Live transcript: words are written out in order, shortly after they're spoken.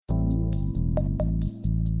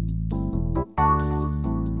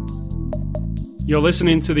You're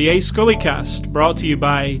listening to the A Scully cast, brought to you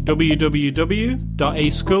by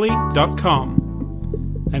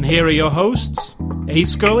www.ascully.com. And here are your hosts, A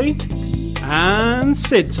Scully and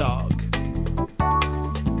Sid Talk.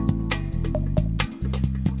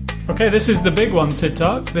 Okay, this is the big one, Sid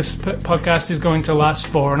Talk. This podcast is going to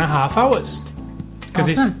last 4.5 hours.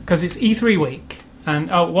 Because it's E3 week. And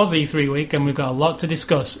it was E3 week, and we've got a lot to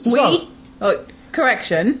discuss.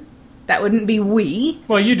 Correction. That wouldn't be we.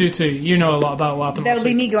 Well, you do too. You know a lot about what happened. That'll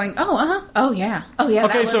be me going, oh yeah.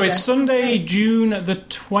 Okay, so it's Sunday, June the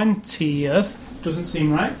 20th. Doesn't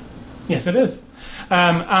seem right. Yes, it is.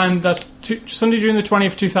 And that's Sunday, June the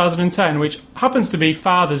 20th, 2010, which happens to be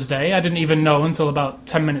Father's Day. I didn't even know until about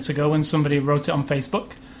 10 minutes ago when somebody wrote it on Facebook.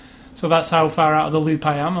 So that's how far out of the loop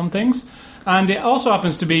I am on things. And it also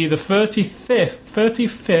happens to be the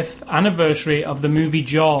 35th anniversary of the movie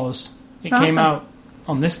Jaws. It came out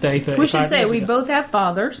on this day, 35 We should say years we ago. both have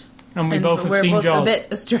fathers. And we both have seen Jaws. We're both Jaws. a bit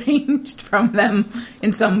estranged from them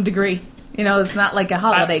in some degree. You know, it's not like a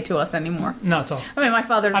holiday to us anymore. Not at all. I mean, my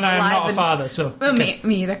father's alive. And I am not a father, so... Well, me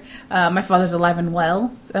either. My father's alive and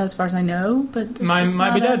well, as far as I know. But Mine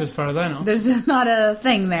might be dead, as far as I know. There's just not a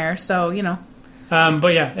thing there, so, you know.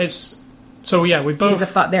 But yeah, it's... So yeah, we both...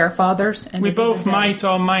 They're fathers. And we both might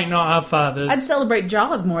or might not have fathers. I'd celebrate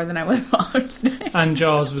Jaws more than I would Father's Day. And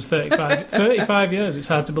Jaws was 35 years. It's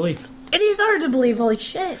hard to believe. It is hard to believe. Holy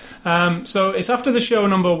shit. So it's after the show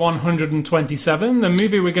number 127. The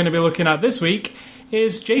movie we're going to be looking at this week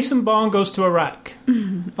is Jason Bourne Goes to Iraq.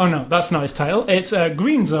 Oh no, that's not his title. It's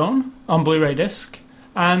Green Zone on Blu-ray disc.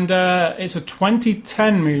 And it's a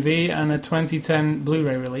 2010 movie and a 2010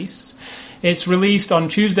 Blu-ray release. It's released on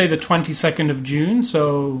Tuesday the 22nd of June,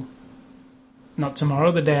 so not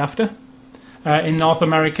tomorrow, the day after. In North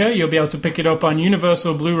America, you'll be able to pick it up on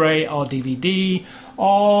Universal Blu-ray or DVD,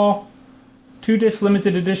 or 2-disc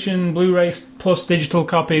limited edition Blu-ray plus digital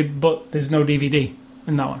copy, but there's no DVD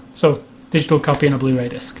in that one. So, digital copy and a Blu-ray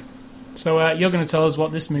disc. So, you're going to tell us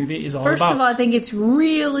what this movie is all about. First of all, I think it's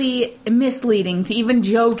really misleading to even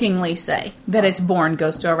jokingly say that it's Bourne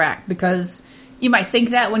Goes to Iraq, because... You might think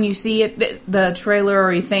that when you see it, the trailer,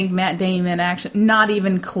 or you think Matt Damon action. Not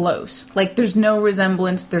even close. Like, there's no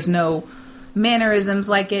resemblance. There's no mannerisms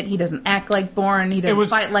like it. He doesn't act like Bourne. He doesn't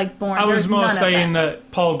fight like Bourne. I was more saying that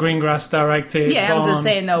Paul Greengrass directed. Yeah, I'm just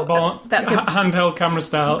saying, though. That handheld camera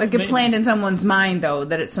style. Like, it planned in someone's mind, though,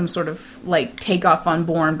 that it's some sort of, like, takeoff on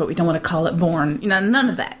Bourne, but we don't want to call it Bourne. You know, none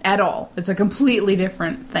of that at all. It's a completely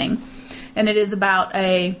different thing. And it is about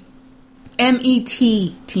a... MET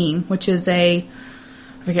team, which is I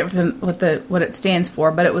forget what it stands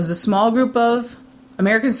for, but it was a small group of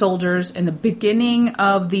American soldiers in the beginning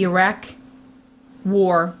of the Iraq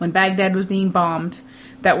War, when Baghdad was being bombed,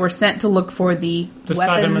 that were sent to look for the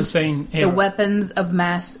Saddam Hussein era. The weapons of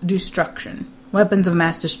mass destruction. Weapons of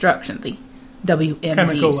mass destruction, the WMDs.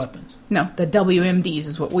 Chemical weapons. No, the WMDs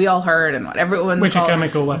is what we all heard and what everyone Which called. are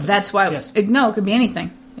chemical weapons. That's why... Yes. No, it could be anything.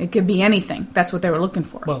 It could be anything. That's what they were looking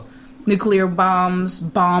for. Well... Nuclear bombs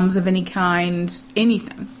of any kind,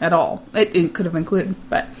 anything at all. It could have included,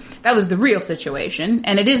 but that was the real situation.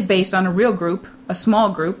 And it is based on a real group, a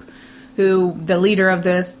small group, who the leader of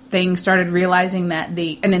the thing started realizing that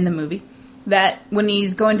and in the movie, that when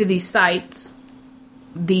he's going to these sites,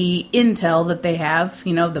 the intel that they have,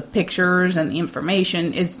 you know, the pictures and the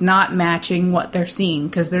information is not matching what they're seeing,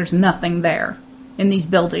 because there's nothing there in these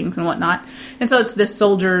buildings and whatnot. And so it's this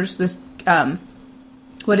soldiers,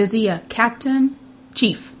 what is he? A captain?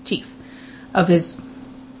 Chief of his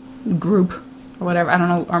group or whatever. I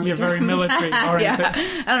don't know. You're very military oriented. Yeah,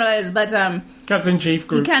 I don't know what it is, but Captain Chief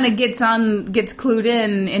group. He kind of gets clued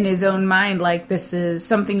in his own mind, like this is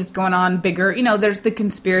something's going on bigger. You know, there's the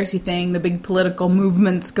conspiracy thing, the big political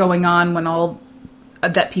movements going on when all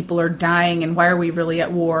that people are dying, and why are we really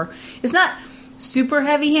at war? It's not super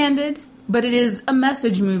heavy-handed, but it is a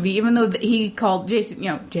message movie. Even though he called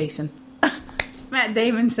Jason. Matt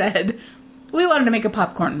Damon said, we wanted to make a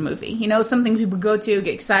popcorn movie. You know, something people go to,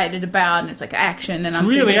 get excited about, and it's like action. And it's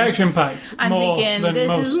really action-packed. I'm thinking,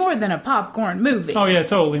 this is more than a popcorn movie. Oh, yeah,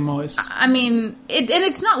 totally more. I mean,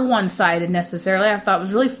 it's not one-sided necessarily. I thought it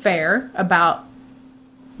was really fair about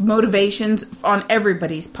motivations on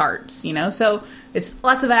everybody's parts, you know? So it's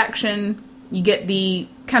lots of action. You get the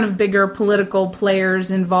kind of bigger political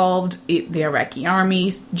players involved, the Iraqi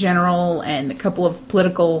army general, and a couple of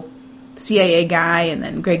political... CIA guy, and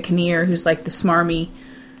then Greg Kinnear, who's like the smarmy,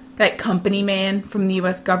 that company man from the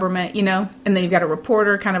U.S. government, you know? And then you've got a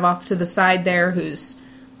reporter kind of off to the side there who's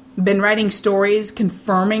been writing stories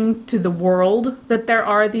confirming to the world that there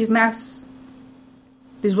are these weapons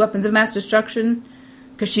of mass destruction,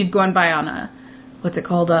 because she's going by on a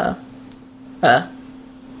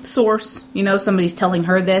source. Somebody's telling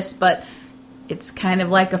her this, but it's kind of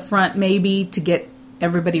like a front maybe to get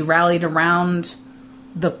everybody rallied around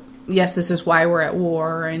yes, this is why we're at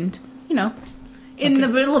war, and in the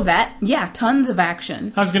middle of that, tons of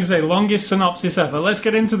action. I was going to say, longest synopsis ever. Let's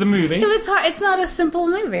get into the movie. It's not a simple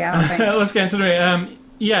movie, I don't think. Let's get into the movie.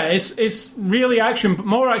 It's really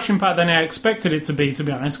more action-packed than I expected it to be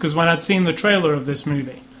honest, because when I'd seen the trailer of this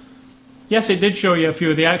movie, yes, it did show you a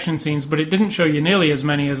few of the action scenes, but it didn't show you nearly as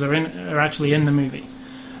many as are actually in the movie.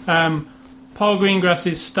 Paul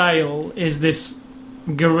Greengrass's style is this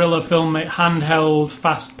guerrilla film, handheld,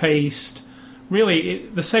 fast-paced, really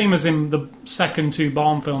the same as in the second two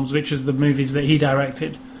Bourne films, which is the movies that he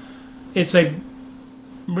directed. It's a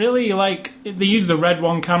really they use the Red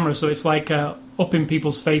One camera, so it's like up in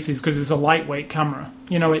people's faces because it's a lightweight camera.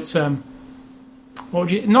 It's not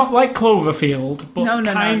like Cloverfield, but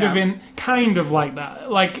kind of like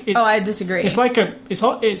that. I disagree. It's like it's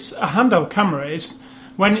a handheld camera. It's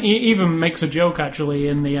when he even makes a joke actually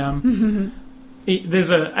in the. There's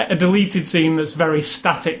a deleted scene that's very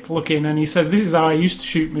static looking, and he says, "This is how I used to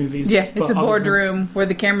shoot movies." Yeah, it's a boardroom where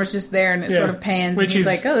the camera's just there and it sort of pans, which and he's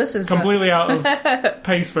is like, "Oh, this is completely out of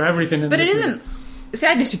pace for everything." But it isn't. See,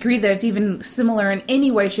 I disagree that it's even similar in any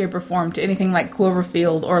way, shape, or form to anything like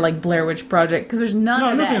Cloverfield or like Blair Witch Project, because there's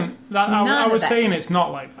none of that. I was saying it's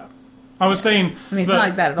not like that. I was saying it's not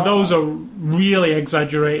like that at all. Those are really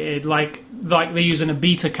exaggerated, like they're using a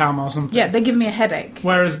Betacam or something. Yeah, they give me a headache.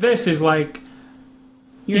 Whereas this is like.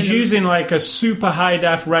 He's using like a super high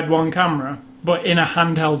def Red One camera, but in a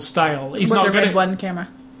handheld style. What's a Red One camera?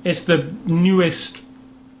 It's the newest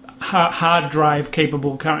hard drive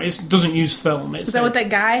capable camera. It doesn't use film. Is that what that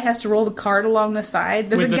guy has to roll the cart along the side?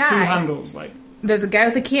 There's with a guy, the two handles, There's a guy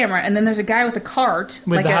with a camera, and then there's a guy with a cart,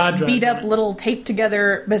 with like a beat up little taped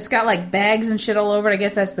together, but it's got like bags and shit all over it. I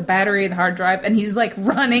guess that's the battery of the hard drive, and he's like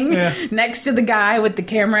running next to the guy with the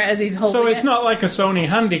camera as he's holding it. So it's not like a Sony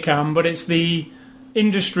Handycam, but it's the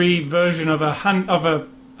industry version of a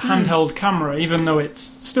handheld camera, even though it's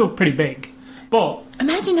still pretty big. But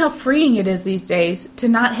imagine how freeing it is these days to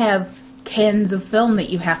not have cans of film that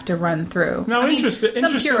you have to run through. Now,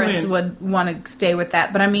 some purists would want to stay with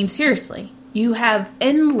that, but I mean, seriously, you have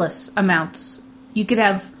endless amounts. You could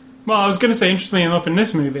have. Well, I was going to say, interestingly enough, in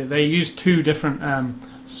this movie, they used two different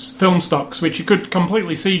film stocks, which you could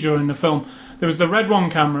completely see during the film. There was the Red One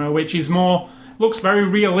camera, which is looks very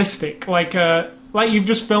realistic, like you've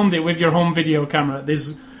just filmed it with your home video camera.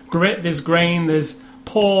 There's grit, there's grain, there's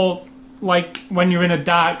poor, like when you're in a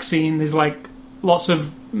dark scene, there's like lots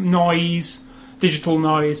of noise, digital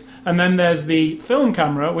noise. And then there's the film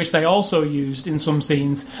camera, which they also used in some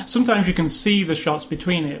scenes. Sometimes you can see the shots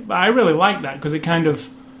between it. But I really like that because it kind of...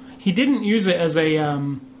 He didn't use it as a,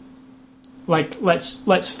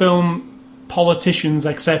 let's film politicians,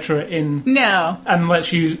 etc. in... No. And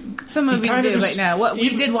let's use... Some movies do right now.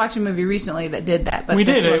 We did watch a movie recently that did that. But we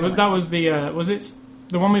did. That was the... was it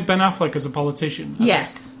the one with Ben Affleck as a politician?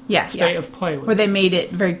 Yes. Yeah. State of Play. Where they made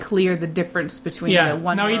it very clear the difference between the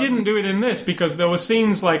one... Now, he didn't do it in this because there were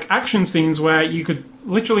scenes, like action scenes, where you could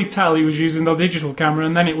literally tell he was using the digital camera,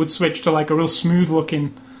 and then it would switch to like a real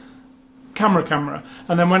smooth-looking camera.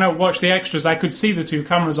 And then when I watched the extras, I could see the two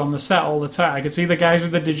cameras on the set all the time. I could see the guys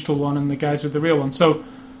with the digital one and the guys with the real one. So...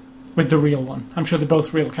 with the real one. I'm sure they're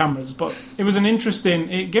both real cameras, but it was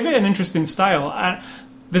it gave it an interesting style.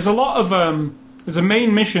 There's a lot of there's a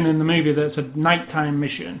main mission in the movie that's a nighttime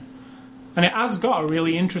mission, and it has got a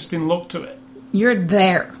really interesting look to it. You're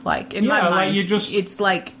there, like in my mind. Like you just, it's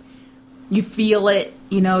like you feel it.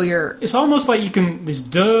 You know, It's almost like you can. There's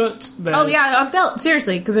dirt. Oh yeah, I felt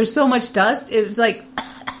seriously because there's so much dust. It was like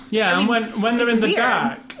yeah, and when they're in the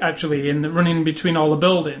dark, actually, running between all the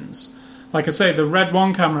buildings. Like I say, the Red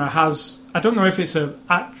One camera has... I don't know if it's a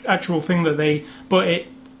actual thing that but it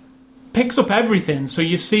picks up everything. So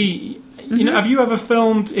you see... You know, have you ever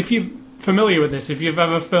filmed... If you're familiar with this, if you've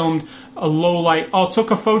ever filmed a low light... or took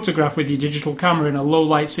a photograph with your digital camera in a low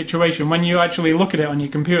light situation, when you actually look at it on your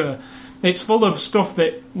computer, it's full of stuff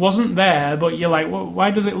that wasn't there, but you're like, well,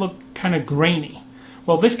 why does it look kind of grainy?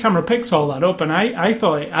 Well, this camera picks all that up, and I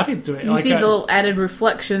thought it added to it. You see the little added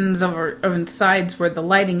reflections of sides where the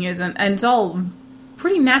lighting is, and it's all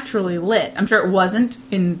pretty naturally lit. I'm sure it wasn't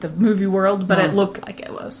in the movie world, but it looked like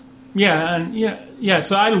it was. Yeah, and yeah.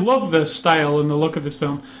 So I love the style and the look of this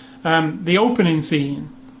film. The opening scene.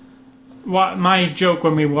 My joke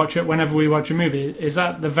whenever we watch a movie, is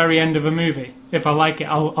at the very end of a movie. If I like it,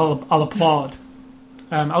 I'll applaud.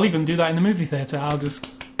 I'll even do that in the movie theatre. I'll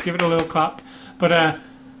just give it a little clap. But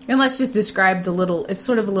And let's just describe the little... It's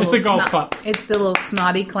sort of a little... It's a golf clap. It's the little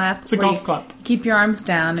snotty clap. It's a golf clap. Keep your arms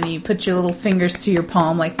down and you put your little fingers to your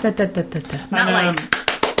palm like da-da-da-da-da. Not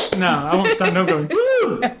like... No, I won't stand up going,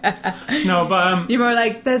 woo! No, but... You're more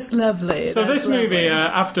like, that's lovely. So that's this movie,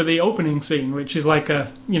 after the opening scene, which is like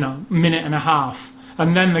a, minute and a half,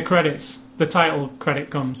 and then the credits, the title credit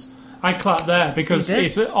comes, I clap there because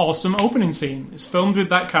it's an awesome opening scene. It's filmed with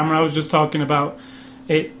that camera I was just talking about.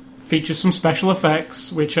 It features some special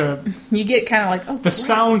effects, which are... You get kind of like, oh, the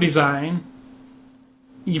sound design,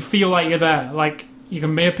 you feel like you're there. Like, you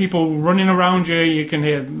can hear people running around you, you can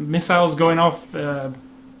hear missiles going off,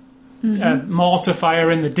 mortar fire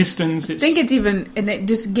in the distance. I think it's even... And it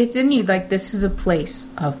just gets in you, like, this is a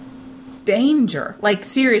place of danger. Like,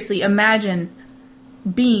 seriously, imagine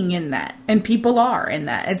being in that. And people are in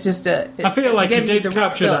that. It's just a... I feel like he did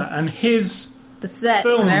capture that, and the sets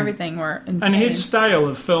and everything were insane. And his style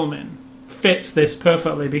of filming fits this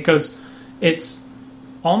perfectly because it's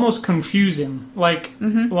almost confusing. Like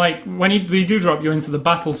when we do drop you into the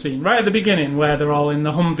battle scene, right at the beginning where they're all in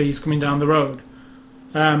the Humvees coming down the road,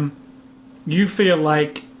 you feel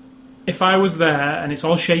like if I was there and it's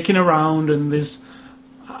all shaking around and there's...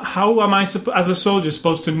 How am I, as a soldier,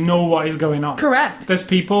 supposed to know what is going on? Correct. There's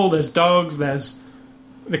people, there's dogs,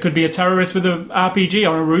 there could be a terrorist with an RPG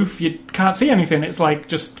on a roof. You can't see anything. It's like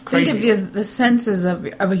just crazy. Think of the senses of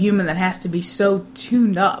a human that has to be so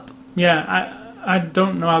tuned up. Yeah, I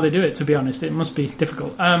don't know how they do it, to be honest. It must be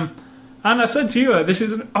difficult. And I said to you, this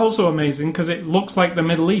is also amazing because it looks like the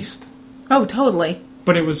Middle East. Oh, totally.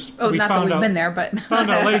 But it was... Oh, not that we've been there, but...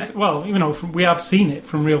 found out later... Well, we have seen it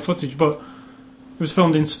from real footage, but it was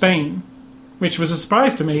filmed in Spain, which was a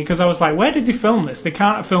surprise to me because I was like, where did they film this? They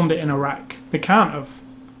can't have filmed it in Iraq. They can't have...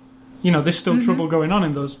 there's still trouble going on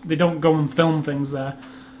in those... They don't go and film things there.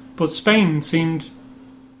 But Spain seemed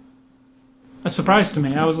a surprise to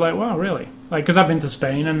me. I was like, wow, really? Like, because I've been to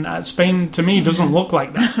Spain, and Spain, to me, doesn't look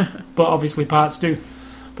like that. But obviously parts do.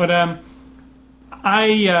 But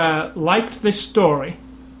I liked this story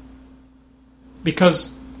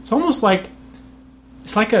because it's almost like...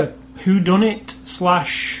 It's like a whodunit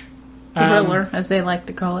slash... thriller, as they like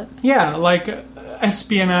to call it. Yeah, like...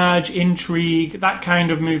 espionage, intrigue, that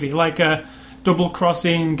kind of movie, like a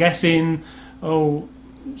double-crossing, guessing,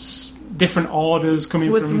 different orders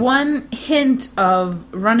coming with from... one hint of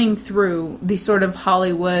running through the sort of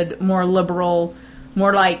Hollywood, more liberal,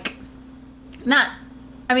 more like...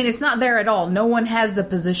 it's not there at all. No one has the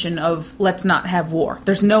position of, let's not have war.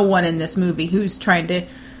 There's no one in this movie who's trying to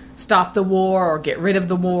stop the war or get rid of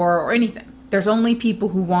the war or anything. There's only people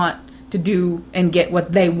who want to do and get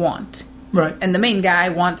what they want. Right. And the main guy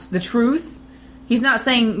wants the truth. He's not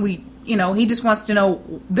saying he just wants to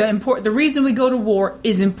know the reason we go to war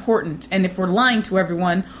is important. And if we're lying to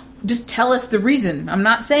everyone, just tell us the reason. I'm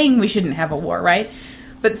not saying we shouldn't have a war, right?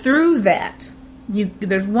 But through that,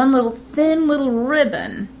 there's one little thin little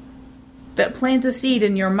ribbon that plants a seed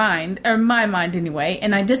in your mind, or my mind anyway,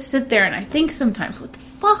 and I just sit there and I think sometimes, what the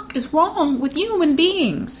fuck is wrong with human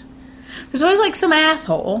beings? There's always like some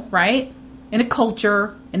asshole, right? In a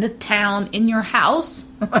culture, in a town, in your house,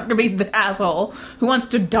 I could be the asshole who wants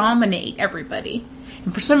to dominate everybody.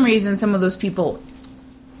 And for some reason, some of those people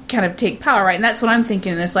kind of take power, right? And that's what I'm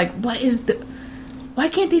thinking. It's like, why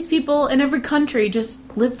can't these people in every country just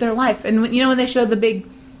live their life? And when they show the big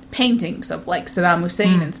paintings of like Saddam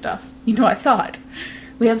Hussein and stuff, I thought,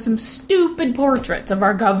 we have some stupid portraits of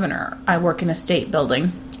our governor. I work in a state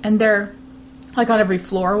building, and they're like on every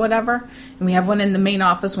floor or whatever. And we have one in the main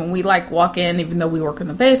office when we like walk in, even though we work in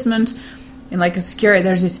the basement. And like a security,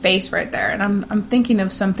 there's his face right there. And I'm thinking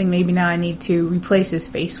of something maybe now I need to replace his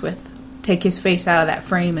face with. Take his face out of that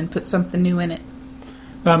frame and put something new in it.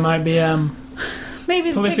 That might be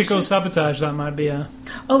maybe political sabotage. That might be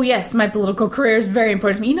Oh yes, my political career is very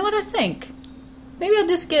important to me. You know what I think? Maybe I'll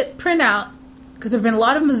just print out, because there have been a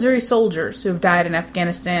lot of Missouri soldiers who have died in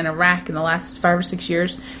Afghanistan, Iraq in the last 5 or 6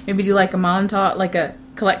 years. Maybe do like a montage, like a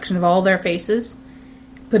collection of all their faces,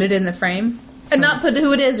 put it in the frame, and not put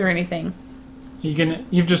who it is or anything.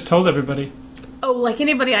 You've just told everybody. Oh, like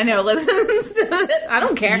anybody I know listens to it. I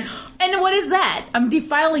don't care. And what is that? I'm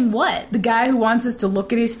defiling what? The guy who wants us to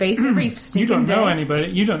look at his face every stinking day? You don't know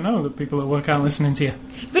anybody. You don't know the people at work aren't listening to you.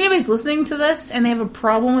 If anybody's listening to this and they have a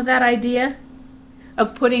problem with that idea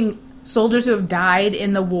of putting soldiers who have died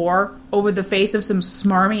in the war over the face of some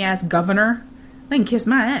smarmy-ass governor, I can kiss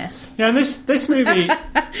my ass. Yeah, and this movie...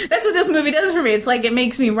 That's what this movie does for me. It's like it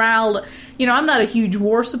makes me riled. I'm not a huge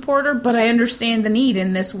war supporter, but I understand the need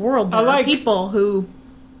in this world. There are people who...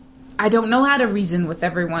 I don't know how to reason with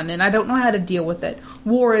everyone, and I don't know how to deal with it.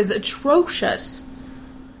 War is atrocious.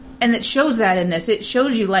 and it shows that in this. It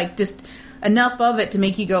shows you like just enough of it to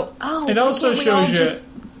make you go, oh. It also why can't we all shows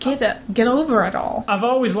you. just get over it all. I've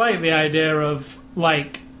always liked the idea of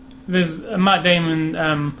like there's Matt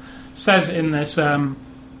Damon says in this.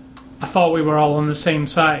 I thought we were all on the same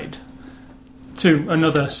side. To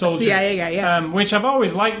another soldier, CIA guy, yeah. Which I've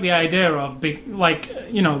always liked the idea of, like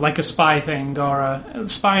like a spy thing or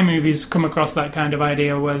spy movies come across that kind of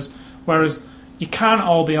idea. Whereas you can't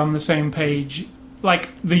all be on the same page. Like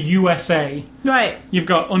the USA, Right. you've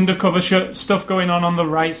got undercover stuff going on the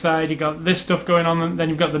right side. You got this stuff going on, then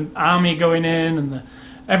you've got the army going in, and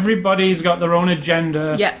everybody's got their own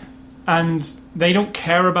agenda. Yeah. And they don't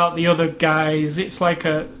care about the other guys. It's like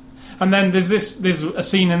a. And then there's a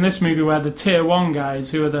scene in this movie where the tier 1 guys,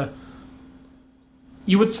 who are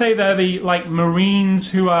you would say they're the like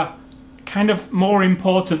Marines who are kind of more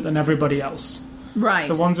important than everybody else.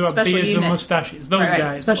 Right. The ones who have Special beards unit. and mustaches. Those Right.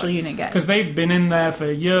 guys. Special unit guys. Because they've been in there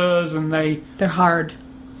for years and they're hard.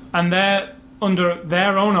 and they're under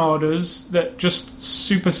their own orders that just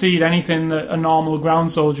supersede anything that a normal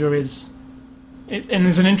ground soldier is. And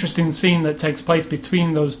there's an interesting scene that takes place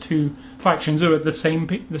between those two factions who are the same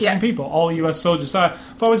people, all US soldiers. So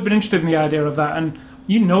I've always been interested in the idea of that, and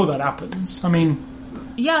you know that happens. I mean,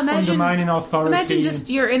 Yeah, undermining authority. Imagine just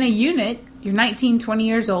you're in a unit, you're 19, 20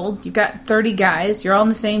 years old, you've got 30 guys, you're all in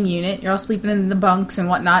the same unit, you're all sleeping in the bunks and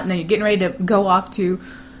whatnot, and then you're getting ready to go off to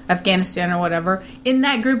Afghanistan or whatever. In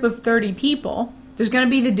that group of 30 people, there's going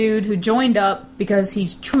to be the dude who joined up because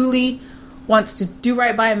he's truly wants to do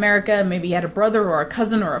right by America. Maybe he had a brother or a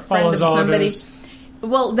cousin or a friend Follows of somebody. orders.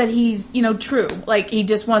 Well, that he's, true. Like, he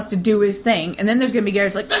just wants to do his thing. And then there's going to be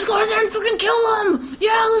guys like, let's go out there and freaking kill him!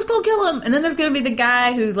 Yeah, let's go kill him! And then there's going to be the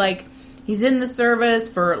guy who, like, he's in the service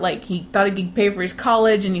for, like, he thought he could pay for his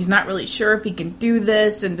college, and he's not really sure if he can do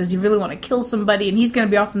this, and does he really want to kill somebody? And he's going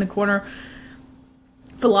to be off in the corner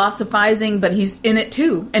philosophizing, but he's in it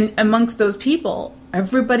too. And amongst those people,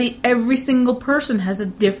 every single person has a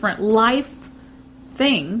different life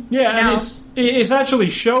thing. Yeah, now, and it's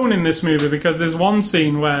actually shown in this movie because there's one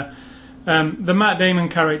scene where the Matt Damon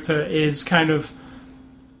character is kind of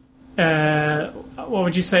what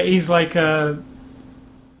would you say? He's like how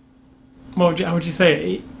would you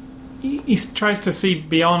say? He tries to see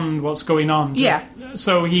beyond what's going on. Yeah.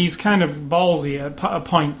 So he's kind of ballsy at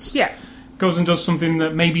points. Yeah. Goes and does something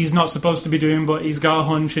that maybe he's not supposed to be doing, but he's got a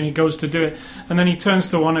hunch and he goes to do it. And then he turns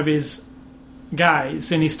to one of his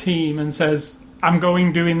guys in his team and says, I'm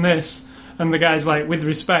doing this. And the guy's like, with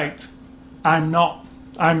respect, I'm not.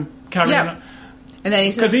 I'm carrying on. And then he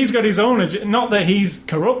says... Because he's got his own agenda. Not that he's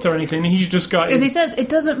corrupt or anything, he's just got... Because he says, it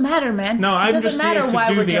doesn't matter, man. No, I'm just here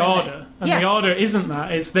to do the order. And the order isn't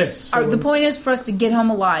that, it's this. So the point is for us to get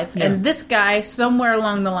home alive. Yeah. And this guy, somewhere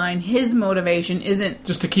along the line, his motivation isn't...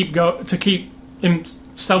 just to keep him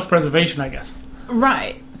self-preservation, I guess.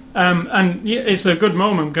 Right. And it's a good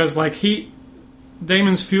moment because, like,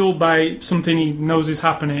 Damon's fueled by something he knows is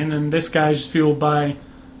happening, and this guy's fueled by,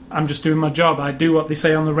 I'm just doing my job. I do what they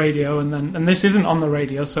say on the radio, and this isn't on the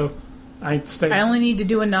radio, so I stay. I only need to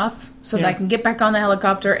do enough so that I can get back on the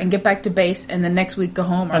helicopter and get back to base, and then next week go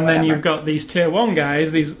home or and whatever. then you've got these tier 1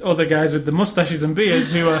 guys, these other guys with the mustaches and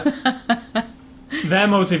beards who are... their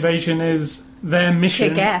motivation is their mission.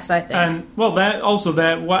 Kick ass, I think. And, well, they're also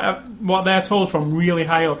what they're told from really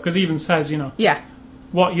high up, because he even says, Yeah.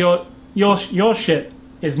 what your shit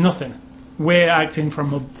is nothing. We're acting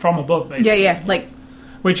from above, basically. Yeah, like...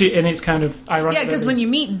 And it's kind of ironic. Yeah, because when you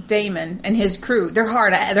meet Damon and his crew, they're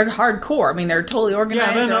hardcore. I mean, they're totally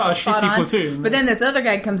organized. Yeah, they're not a spot shitty on. platoon. But then this other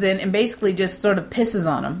guy comes in and basically just sort of pisses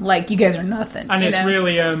on him. Like, you guys are nothing. And it's know?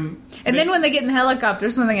 really... And then when they get in the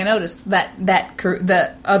helicopter, something I noticed, that crew,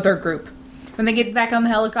 the other group, when they get back on the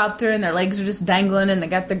helicopter and their legs are just dangling and they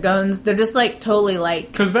got their guns, they're just like totally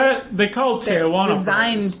like... Because they call tier 1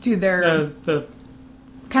 resigned to their... the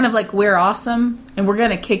kind of like, we're awesome and we're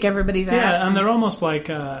going to kick everybody's ass. Yeah, and they're almost like...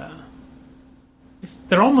 they're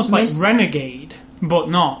almost like renegade, but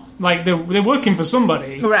not. Like, they're working for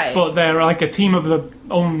somebody. Right. But they're like a team of their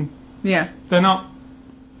own... Yeah. They're not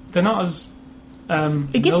as...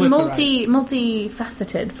 it gets militarized.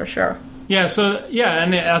 multifaceted for sure. Yeah, so,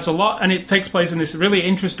 and it has a lot, and it takes place in this really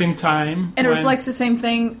interesting time. And it reflects the same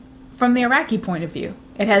thing from the Iraqi point of view.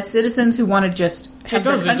 It has citizens who want to just have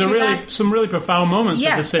their country back. Some really profound moments with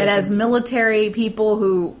the citizens. It has military people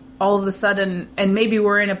who all of a sudden, and maybe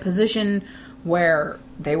were in a position where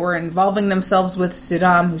they were involving themselves with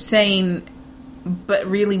Saddam Hussein, but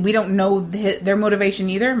really we don't know their motivation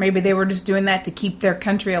either. Maybe they were just doing that to keep their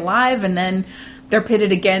country alive, and then they're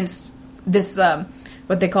pitted against this...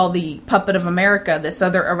 what they call the puppet of America, this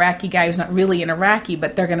other Iraqi guy who's not really an Iraqi,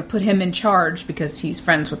 but they're going to put him in charge because he's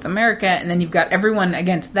friends with America, and then you've got everyone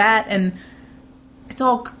against that, and it's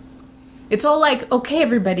all like, okay,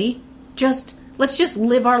 everybody, let's just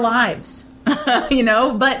live our lives,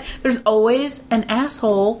 but there's always an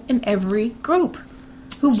asshole in every group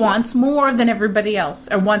who wants more than everybody else,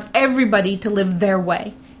 or wants everybody to live their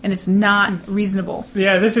way. And it's not reasonable.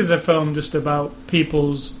 Yeah, this is a film just about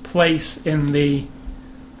people's place in the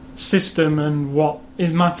system and what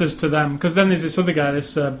it matters to them. Because then there's this other guy,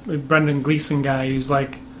 this Brendan Gleeson guy, who's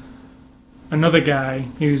like another guy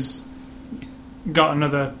who's got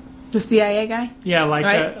another... The CIA guy? Yeah,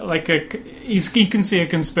 he can see a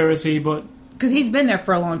conspiracy, but... Because he's been there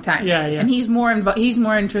for a long time. Yeah. And he's more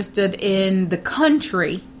interested in the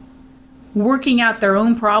country working out their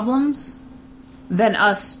own problems than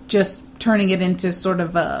us just turning it into sort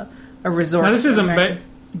of a resort. Now, this isn't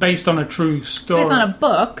based on a true story. It's based on a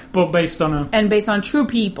book. But based on And based on true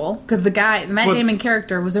people. Because the Matt Damon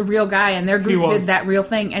character was a real guy, and their group did that real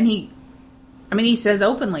thing. And he says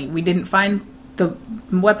openly, we didn't find the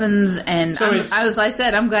weapons, and so I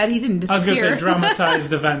said, I'm glad he didn't disappear. I was going to say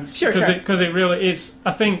dramatized events. Sure. Because it really is,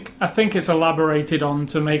 I think it's elaborated on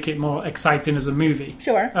to make it more exciting as a movie.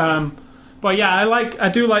 Sure. But yeah, I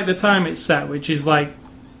do like the time it's set, which is like,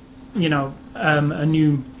 a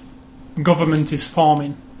new government is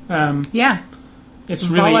forming. Yeah. It's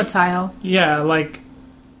really volatile. Yeah, like,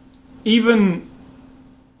 even,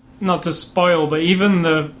 not to spoil, but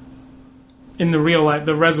even in the real life,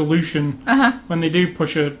 the resolution, when they do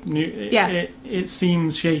push a new... It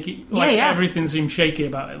seems shaky. Like, everything seems shaky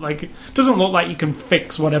about it. Like, it doesn't look like you can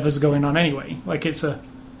fix whatever's going on anyway. Like, it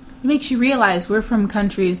makes you realize we're from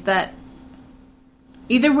countries that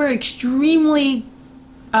either we're extremely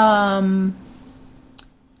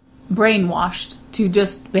brainwashed to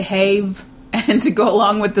just behave and to go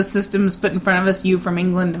along with the systems put in front of us, you from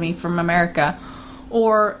England, me from America,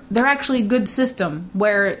 or they're actually a good system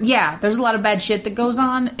where, there's a lot of bad shit that goes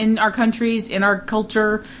on in our countries, in our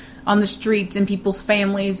culture, on the streets, in people's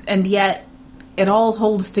families, and yet it all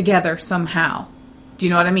holds together somehow. Do you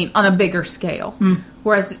know what I mean? On a bigger scale.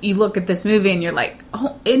 Whereas you look at this movie and you're like,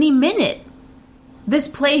 oh, any minute, this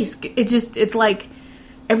place, it's like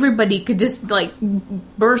everybody could just like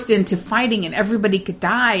burst into fighting and everybody could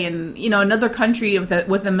die, and another country with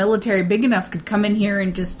a military big enough could come in here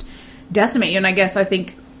and just decimate you. And I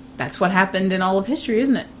think that's what happened in all of history,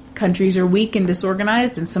 isn't it? Countries are weak and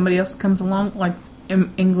disorganized, and somebody else comes along, like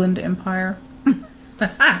England Empire.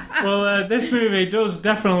 Well, this movie does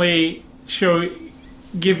definitely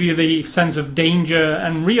give you the sense of danger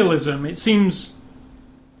and realism. It seems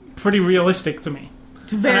pretty realistic to me.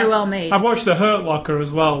 It's very well made. I've watched The Hurt Locker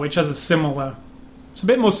as well, which has a similar... It's a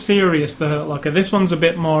bit more serious, The Hurt Locker. This one's a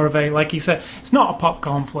bit more of a, like you said, it's not a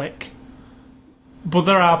popcorn flick. But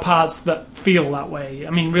there are parts that feel that way. I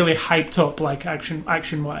mean, really hyped up, like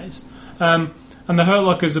action-wise. And The Hurt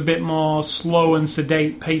Locker's a bit more slow and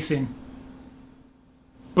sedate pacing.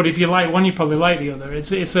 But if you like one, you probably like the other.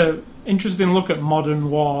 It's a interesting look at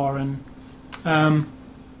modern war and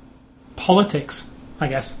politics, I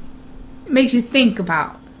guess. It makes you think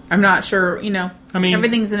about. I'm not sure, I mean,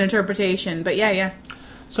 everything's an interpretation, but yeah.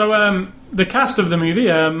 So the cast of the movie,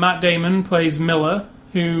 Matt Damon plays Miller,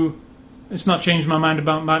 who... It's not changed my mind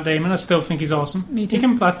about Matt Damon. I still think he's awesome. Me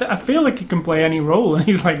too. I feel like he can play any role, and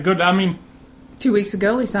he's like good. I mean, 2 weeks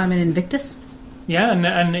ago we saw him in Invictus. Yeah,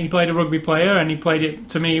 and he played a rugby player, and he played it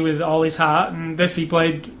to me with all his heart. And this he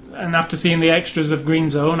played, and after seeing the extras of Green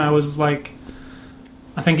Zone, I was like,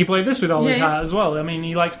 I think he played this with all his heart as well. I mean,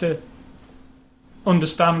 he likes to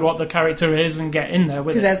understand what the character is and get in there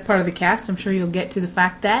with it. Because as part of the cast, I'm sure you'll get to the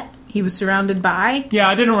fact that he was surrounded by... Yeah,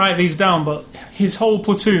 I didn't write these down, but his whole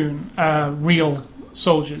platoon are real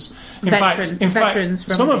soldiers. In fact,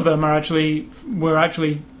 some of them were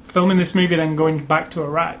actually filming this movie, then going back to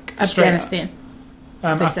Iraq. Afghanistan,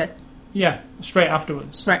 they said. Yeah, straight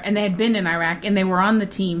afterwards. Right, and they had been in Iraq, and they were on the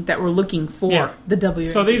team that were looking for the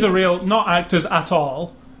WMDs. So these are real, not actors at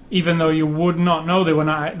all, even though you would not know they were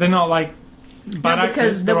not... They're not like...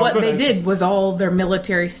 because what they did was all their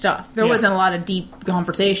military stuff. There wasn't a lot of deep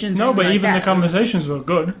conversations. No, but even the conversations were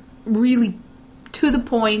good. Really to the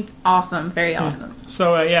point, awesome, very awesome.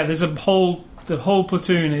 So there's the whole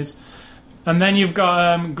platoon is, and then you've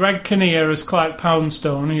got Greg Kinnear as Clark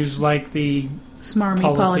Poundstone, who's like the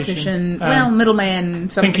smarmy politician,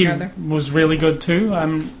 middleman. Something I think he or other. Was really good too.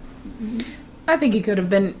 I think he could have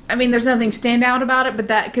been... I mean, there's nothing stand out about it, but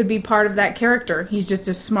that could be part of that character. He's just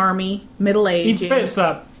a smarmy, middle-aged... He fits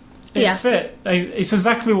that. It's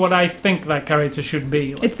exactly what I think that character should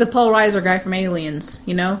be. Like. It's the Paul Reiser guy from Aliens,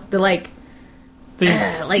 the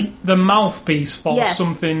the mouthpiece for Yes,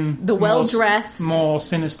 something. the well-dressed, more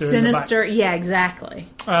sinister. Sinister, yeah, exactly.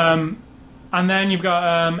 And then you've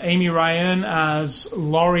got Amy Ryan as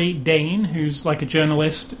Laurie Dane, who's like a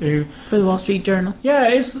journalist who... For the Wall Street Journal.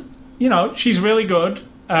 Yeah, she's really good.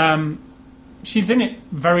 She's in it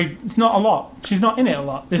it's not a lot. She's not in it a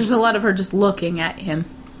lot. There's a lot of her just looking at him.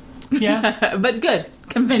 Yeah. But good.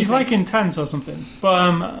 Convincing. She's like intense or something. But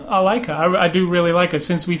I like her. I do really like her.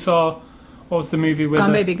 Since we saw... What was the movie with Gone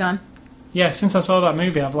her? Baby Gone. Yeah, since I saw that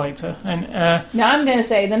movie, I've liked her. And now I'm going to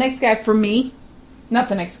say the next guy for me... Not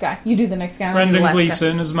the next guy. You do the next guy. Brendan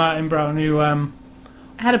Gleeson as Martin Brown, who... I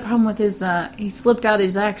had a problem with his... he slipped out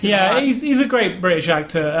his accent. Yeah, he's a great British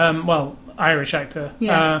actor. Irish actor.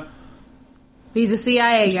 Yeah. He's a CIA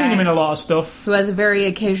guy. I've seen him in a lot of stuff. Who has a very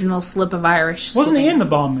occasional slip of Irish. Wasn't he in the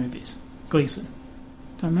Bourne movies, Gleeson?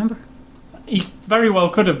 Don't remember. He very well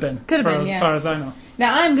could have been. Could have been, yeah. As far as I know.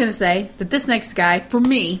 Now, I'm going to say that this next guy, for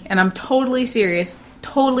me, and I'm totally serious,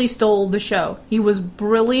 totally stole the show. He was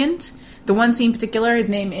brilliant. The one scene in particular, his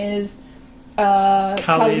name is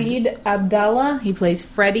Khalid Abdallah. He plays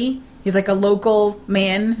Freddy. He's like a local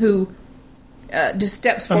man who just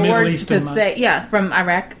steps forward to say, from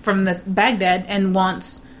Iraq, from Baghdad, and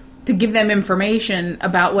wants to give them information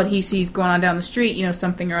about what he sees going on down the street,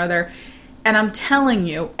 something or other. And I'm telling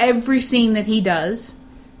you, every scene that he does,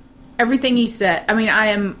 everything he said, I mean,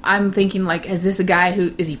 I'm thinking, like, is this a guy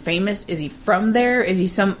is he famous? Is he from there? Is he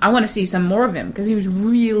I want to see some more of him, because he was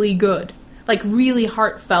really good. Like, really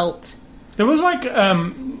heartfelt. There was, like,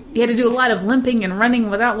 he had to do a lot of limping and running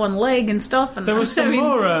without one leg and stuff. And there was some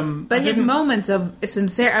more, but his moments of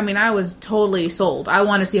sincere, I was totally sold. I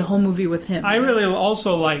want to see a whole movie with him. I really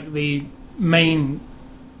also like the main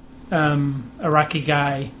Iraqi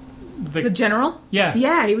guy. The general? Yeah.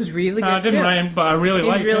 Yeah, he was really good, I didn't write him, but I really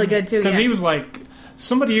liked him. He was really good, too, because he was, like,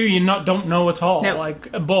 somebody who you don't know at all. No.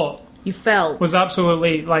 Like, but... You felt... Was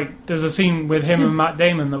absolutely, like... There's a scene with him and Matt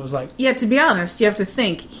Damon that was, like... Yeah, to be honest, you have to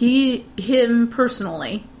think. Him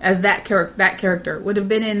personally, as that character, would have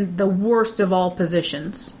been in the worst of all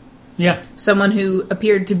positions. Yeah. Someone who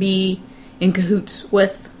appeared to be in cahoots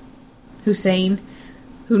with Hussein,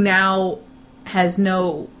 who now... he's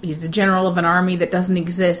the general of an army that doesn't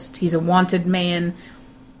exist. He's a wanted man.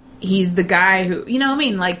 He's the guy who,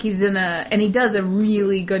 like he's and he does a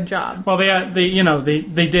really good job. Well,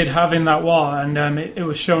 they did have in that war, and it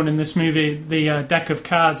was shown in this movie, the deck of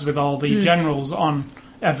cards with all the generals on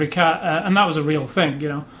every card, and that was a real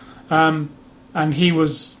thing, and he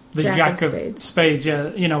was the Jack of Spades,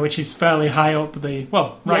 which is fairly high up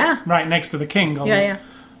right next to the king, almost.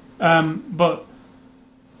 Yeah. But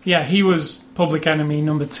yeah, he was public enemy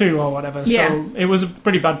number 2 or whatever, so it was a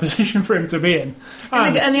pretty bad position for him to be in.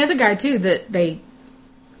 And the other guy, too, that they,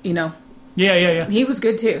 Yeah. He was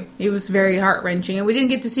good, too. He was very heart-wrenching. And we didn't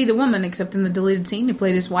get to see the woman, except in the deleted scene, who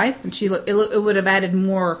played his wife, and it would have added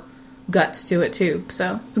more guts to it, too.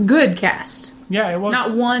 So, it's a good cast. Yeah, it was.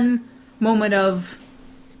 Not one moment of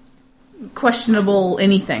questionable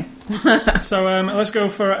anything. So let's go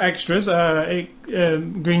for extras.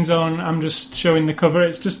 Green Zone, I'm just showing the cover.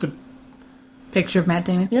 It's just a picture of Matt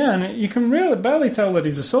Damon. Yeah, and you can really barely tell that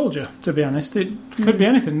he's a soldier, to be honest. It could be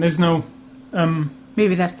anything. There's no...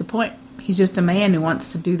 Maybe that's the point. He's just a man who wants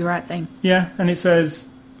to do the right thing. Yeah, and it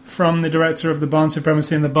says, from the director of the Bourne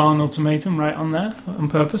Supremacy and the Bourne Ultimatum, right on there, on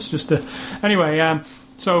purpose, just to... Anyway,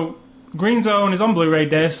 so... Green Zone is on Blu-ray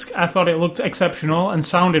disc. I thought it looked exceptional and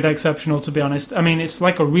sounded exceptional, to be honest. I mean, it's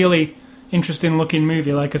like a really interesting looking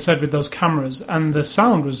movie, like I said, with those cameras. And the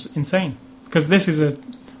sound was insane. Because this is a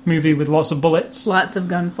movie with lots of bullets. Lots of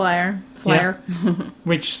gunfire.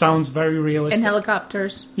 Which sounds very realistic. And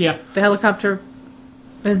helicopters. Yeah. The helicopter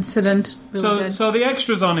incident. Really so the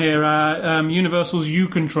extras on here are Universal's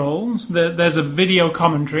U-Controls. There's a video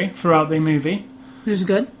commentary throughout the movie. Which is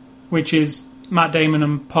good. Which is... Matt Damon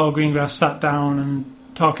and Paul Greengrass sat down and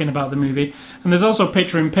talking about the movie. And there's also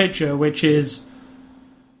Picture-in-Picture, which is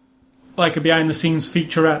like a behind-the-scenes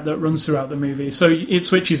featurette that runs throughout the movie. So it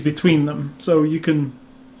switches between them. So you could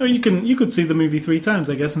see the movie 3 times,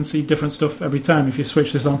 I guess, and see different stuff every time if you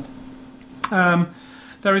switch this on.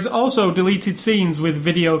 There is also deleted scenes with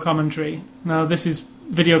video commentary. Now, this is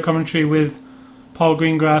video commentary with Paul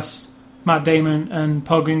Greengrass, Matt Damon, and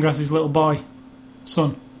Paul Greengrass's little boy,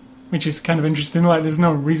 son. Which is kind of interesting. Like, there's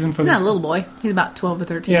no reason for this. He's not a little boy. He's about 12 or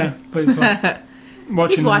 13. Yeah, but it's like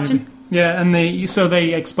watching. He's watching. The movie. Yeah, and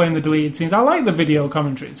they explain the deleted scenes. I like the video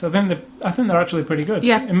commentaries. I think they're actually pretty good.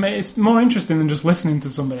 Yeah, it's more interesting than just listening to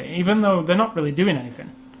somebody, even though they're not really doing anything.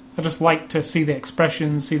 I just like to see the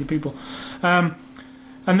expressions, see the people. And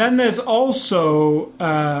then there's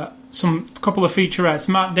also some couple of featurettes.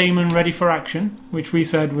 Matt Damon, Ready for Action, which we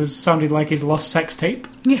said sounded like his lost sex tape.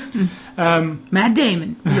 Yeah. Matt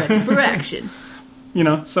Damon, Ready for Action.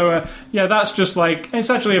 So that's just like, it's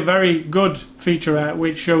actually a very good featurette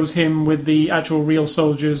which shows him with the actual real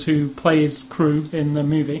soldiers who play his crew in the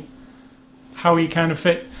movie, how he kind of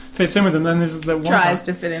fits in with them. Then there's the tries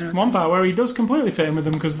to fit in. One part where he does completely fit in with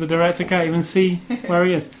them because the director can't even see where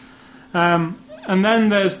he is. And then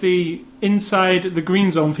there's the Inside the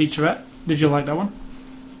Green Zone featurette. Did you like that one?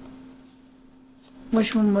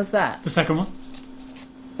 Which one was that? The second one.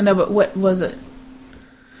 No, but what was it?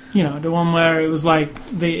 The one where it was like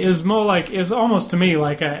it was almost to me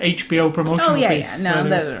like a HBO promotional piece. No,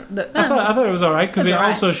 I thought it was alright because it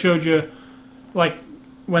also showed you, like,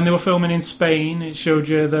 when they were filming in Spain, it showed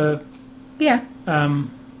you the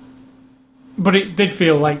but it did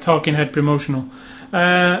feel like talking head promotional.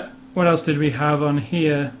 What else did we have on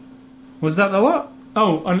here? Was that a lot?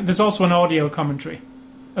 Oh, and there's also an audio commentary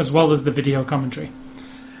as well as the video commentary,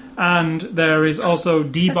 and there is also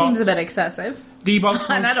D-Box. That seems a bit excessive. D-Box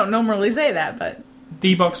and I don't normally say that, but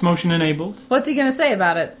D-Box motion enabled. What's he going to say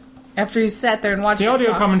about it after you sat there and watched the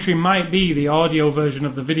audio commentary? Might be the audio version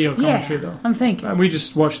of the video commentary, though. I'm thinking. We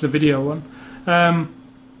just watched the video one.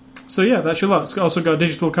 So yeah, that's your lot. It's also got a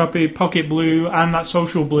digital copy, Pocket Blue, and that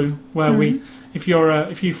Social Blue, where if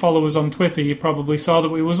you follow us on Twitter, you probably saw that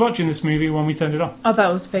we was watching this movie when we turned it on. I thought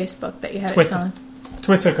it was Facebook that you had Twitter. it on.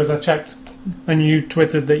 Twitter, because I checked, and you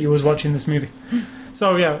twittered that you was watching this movie.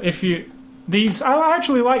 So yeah, I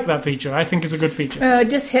actually like that feature. I think it's a good feature. It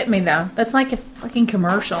just hit me though. That's like a fucking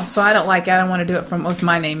commercial, so I don't like it. I don't want to do it with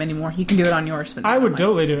my name anymore. You can do it on yours. But I would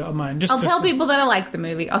totally do it on mine. I'll tell people that I like the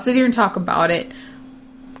movie. I'll sit here and talk about it.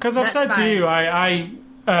 Because I've said to you, I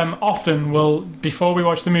often will, before we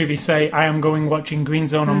watch the movie, say I am watching Green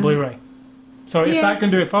Zone on Blu-ray. So if that can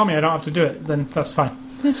do it for me, I don't have to do it. Then that's fine.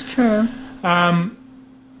 That's true. And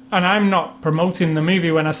I'm not promoting the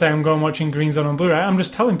movie when I say I'm going watching Green Zone on Blu-ray. I'm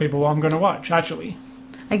just telling people what I'm going to watch, actually.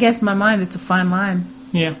 I guess in my mind it's a fine line.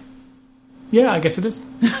 Yeah. Yeah, I guess it is.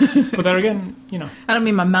 But there again, I don't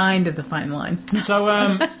mean my mind is a fine line.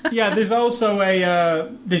 So, there's also a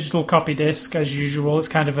digital copy disc, as usual. It's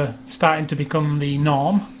kind of starting to become the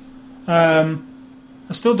norm. I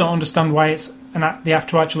still don't understand why they have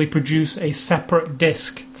to actually produce a separate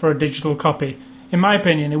disc for a digital copy. In my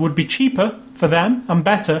opinion, it would be cheaper for them and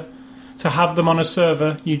better to have them on a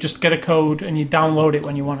server. You just get a code and you download it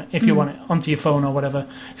when you want it, if you want it, onto your phone or whatever,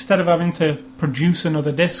 instead of having to produce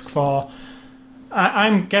another disc for...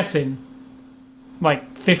 I'm guessing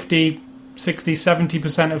like 50, 60,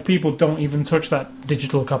 70% of people don't even touch that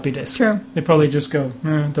digital copy disc. True. They probably just go,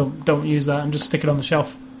 don't use that and just stick it on the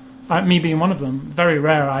shelf. Me being one of them, very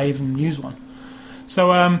rare I even use one.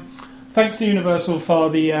 So thanks to Universal for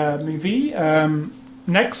the movie.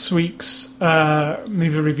 Next week's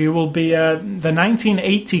movie review will be the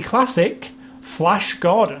 1980 classic Flash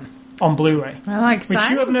Gordon on Blu-ray, which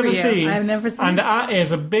you have never seen. I've never seen. And that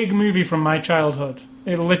is a big movie from my childhood.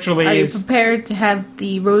 It literally Are is. you prepared to have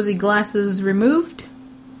the rosy glasses removed?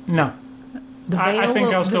 No. The veil, I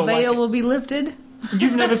think I'll still the veil like it. will be lifted?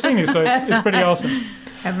 You've never seen it, so it's pretty awesome.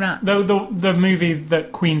 Have not. The movie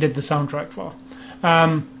that Queen did the soundtrack for.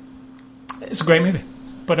 It's a great movie.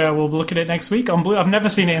 But we'll look at it next week on Blue. I've never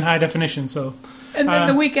seen it in high definition, so... And then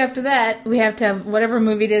the week after that, we have to have... Whatever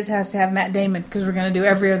movie it is has to have Matt Damon, because we're going to do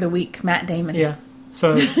every other week Matt Damon. Yeah.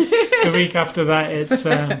 So the week after that, it's...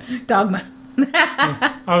 Dogma.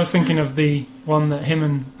 Yeah. I was thinking of the one that him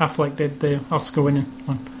and Affleck did, the Oscar-winning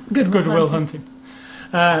one. Good Will Hunting.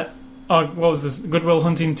 What was this? Good Will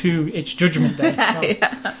Hunting 2, It's Judgment Day.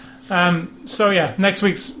 Yeah. So next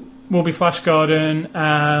week's will be Flash Gordon,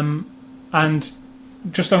 and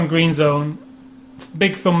just on Green Zone,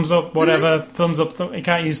 big thumbs up, whatever, thumbs up, you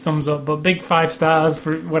can't use thumbs up, but big 5 stars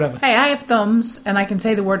for whatever. Hey, I have thumbs, and I can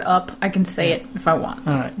say the word up. I can say it if I want.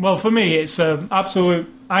 Alright, well for me, it's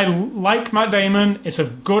absolute, I like Matt Damon, it's a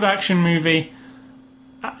good action movie,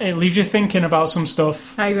 it leaves you thinking about some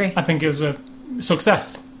stuff. I agree. I think it was a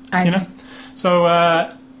success. I agree. So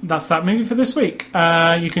that's that movie for this week.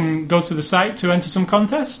 You can go to the site to enter some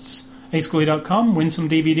contests, ascully.com, win some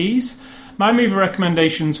DVDs. My movie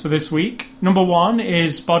recommendations for this week, number 1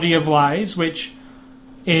 is Body of Lies, which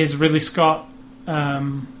is Ridley Scott,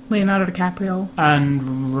 Leonardo DiCaprio,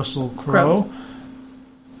 and Russell Crowe.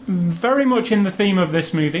 Very much in the theme of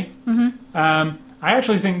this movie. Mm-hmm. I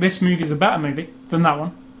actually think this movie is a better movie than that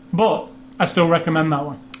one, but I still recommend that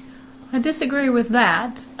one. I disagree with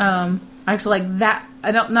that. I actually like that.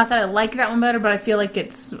 Not that I like that one better, but I feel like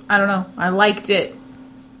it's... I don't know. I liked it.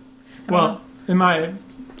 In my...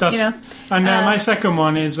 And my second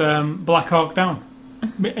one is Black Hawk Down.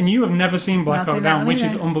 And you have never seen Black Not Hawk seen that Down, one which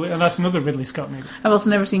is either. unbelievable. That's another Ridley Scott movie. I've also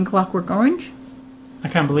never seen Clockwork Orange. I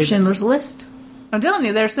can't believe it. Schindler's List. I'm telling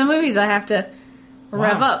you, there's some movies I have to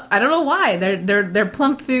rev Wow. up. I don't know why. They're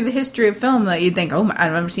plunked through the history of film that you'd think, oh,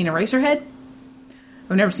 I've never seen Eraserhead.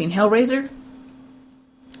 I've never seen Hellraiser.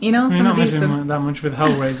 You know, You're some not of these. missing that much with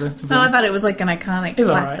Hellraiser, to be No, I honest. thought it was like an iconic It's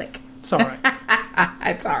all right. classic. It's alright.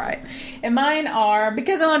 It's all right. And mine are,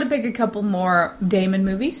 because I wanted to pick a couple more Damon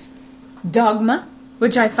movies. Dogma,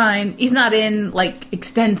 which I find he's not in like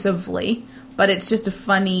extensively, but it's just a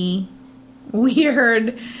funny,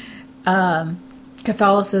 weird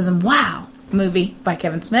Catholicism movie by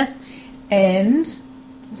Kevin Smith. And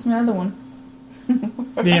what's my other one?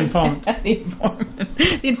 The Informant. The Informant.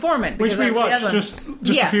 The Informant. Which because we that's the watched other one.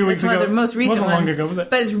 just Yeah, a few weeks that's one ago. of the most recent It wasn't long ones, ago, was it?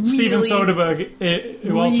 but it's Steven really- Soderbergh,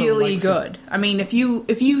 who also Really likes good. I mean, if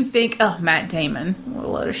you think, oh, Matt Damon, what a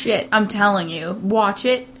load of shit. I'm telling you, watch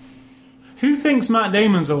it. Who thinks Matt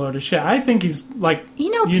Damon's a load of shit? I think he's like You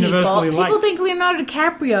know, universally people liked. think Leonardo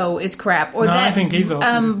DiCaprio is crap, or No, that I think he's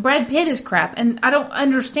awesome. Brad Pitt is crap, and I don't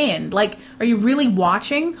understand. Like, are you really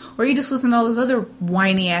watching, or are you just listening to all those other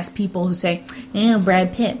whiny ass people who say,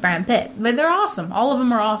 Brad Pitt, but they're awesome. All of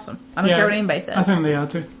them are awesome. I don't care what anybody says. I think they are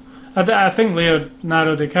too. I think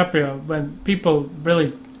Leonardo DiCaprio, when people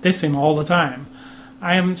really diss him all the time,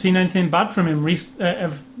 I haven't seen anything bad from him.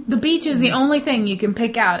 The Beach is the only thing you can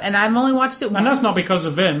pick out, and I've only watched it once. And that's not because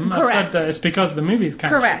of him. Correct. I've said that it's because the movie's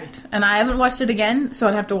kind of correct. And I haven't watched it again, so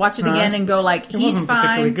I'd have to watch it No, again that's- and go like, It he's wasn't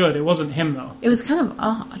particularly fine. good. It wasn't him though. It was kind of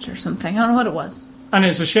odd or something. I don't know what it was. And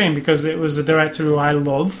it's a shame because it was a director who I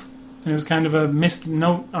love, and it was kind of a missed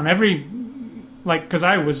note on every, because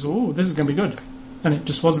I was, this is going to be good, and it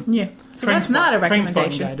just wasn't. Yeah. So that's not a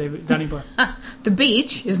Trainspotting guy, recommendation. Danny Boyle. The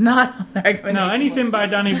Beach is not a recommendation. No, anything by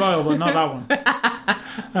Danny Boyle, but not that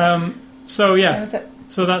one. So yeah, That's it.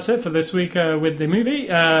 so that's it for this week with the movie.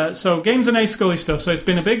 So games and A Scully stuff. So it's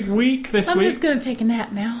been a big week this I'm week. just going to take a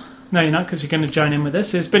nap now. No, you're not, because you're going to join in with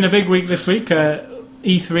this. It's been a big week this week.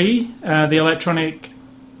 E3, the Electronic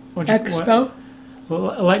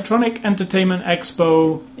Electronic Entertainment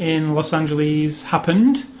Expo in Los Angeles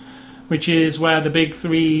happened, which is where the big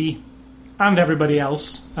three and everybody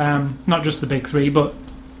else, not just the big three, but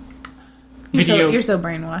You're so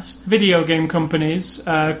brainwashed. video game companies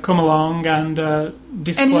come along and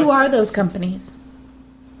display. And who are those companies?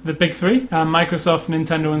 The big three? Microsoft,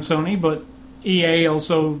 Nintendo, and Sony, but EA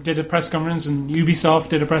also did a press conference, and Ubisoft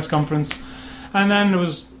did a press conference, and then there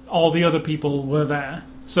was all the other people were there.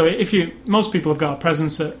 So most people have got a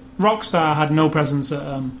presence at Rockstar had no presence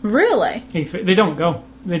at Really? E3. They don't go.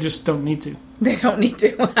 They just don't need to. They don't need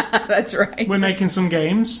to. That's right. We're making some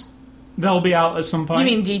games. They'll be out at some point. You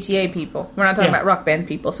mean GTA people? We're not talking Yeah. about Rock Band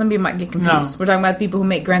people. Some people might get confused. No. We're talking about people who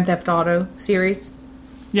make Grand Theft Auto series.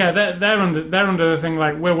 Yeah, they're under the thing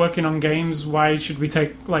like, we're working on games. Why should we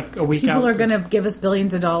take like a week out? People are to- going to give us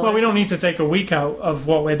billions of dollars. Well, we don't need to take a week out of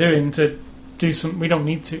what we're doing to do some. We don't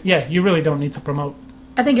need to. Yeah, you really don't need to promote.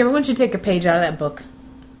 I think everyone should take a page out of that book.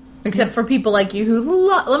 Except for people like you who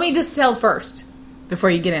let me just tell first,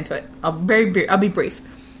 before you get into it. I'll be brief.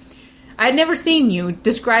 I'd never seen you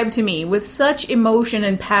describe to me with such emotion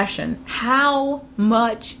and passion how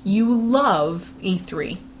much you love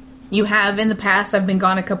E3. You have in the past. I've been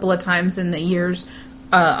gone a couple of times in the years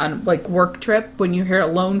on like work trip when you're here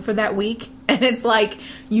alone for that week, and it's like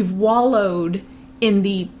you've wallowed in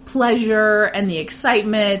the pleasure and the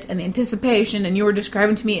excitement and the anticipation, and you were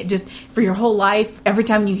describing to me it just for your whole life. Every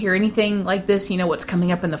time you hear anything like this, you know what's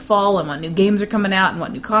coming up in the fall and what new games are coming out and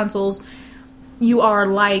what new consoles. You are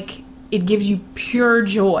like, it gives you pure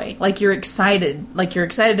joy. Like you're excited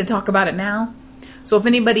to talk about it now. So if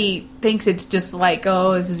anybody thinks it's just like,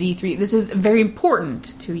 oh, this is E3, this is very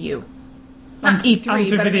important to you. Not E3, and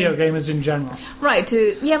to but video I mean, gamers in general. right?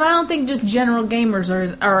 But I don't think just general gamers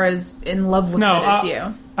are as in love with it as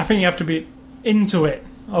you. I think you have to be into it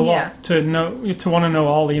a lot to want to know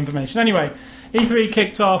all the information. Anyway, E3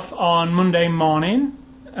 kicked off on Monday morning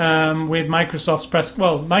with Microsoft's press.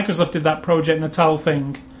 Well, Microsoft did that Project Natal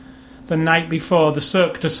thing the night before, the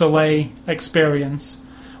Cirque du Soleil experience,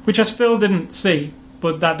 which I still didn't see,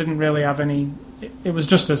 but that didn't really have any. It was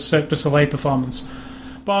just a Cirque du Soleil performance.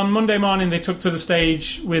 But on Monday morning, they took to the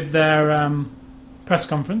stage with their press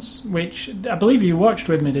conference, which I believe you watched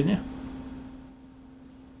with me, didn't you?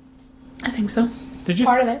 I think so. Did you?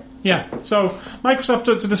 Part of it. Yeah. So Microsoft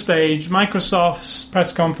took to the stage. Microsoft's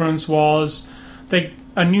press conference was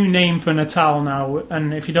a new name for Natal now.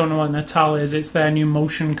 And if you don't know what Natal is, it's their new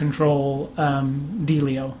motion control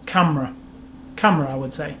dealio. Camera, I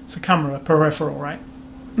would say. It's a camera peripheral, right?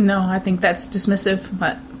 No, I think that's dismissive,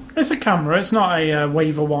 but It's a camera. It's not a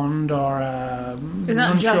waver wand or a... It's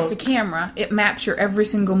not just a nunchuck. camera. It maps your every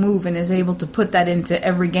single move and is able to put that into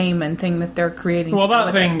every game and thing that they're creating. Well, that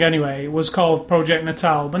with thing, anyway, was called Project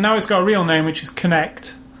Natal, but now it's got a real name, which is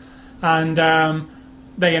Kinect. And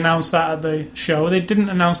they announced that at the show. They didn't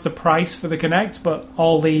announce the price for the Kinect, but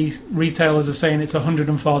all the retailers are saying it's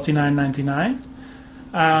 $149.99.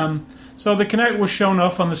 So the Kinect was shown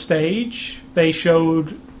off on the stage. They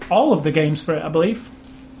showed all of the games for it, I believe.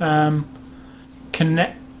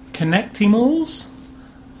 Kinectimals,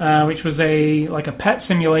 which was a pet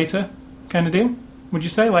simulator kind of deal. Would you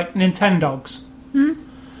say like Nintendogs?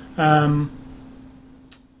 Mm-hmm.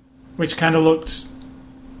 Which kind of looked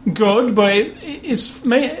good, but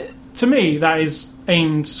to me that is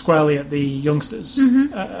aimed squarely at the youngsters.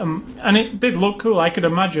 Mm-hmm. And it did look cool. I could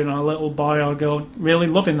imagine a little boy or girl really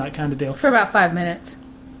loving that kind of deal. For about 5 minutes.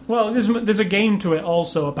 Well, there's a game to it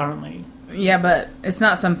also, apparently. Yeah, but it's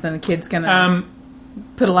not something a kid's gonna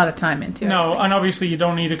put a lot of time into. No, and obviously you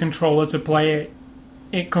don't need a controller to play it.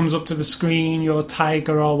 It comes up to the screen, your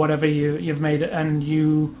tiger or whatever you've made it, and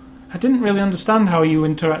I didn't really understand how you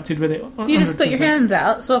interacted with it. 100%. You just put your hands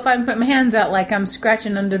out. So if I put my hands out like I'm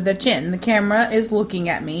scratching under the chin, the camera is looking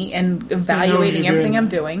at me and evaluating everything I'm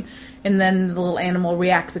doing, and then the little animal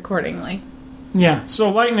reacts accordingly. Yeah,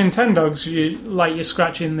 so like Nintendogs, you're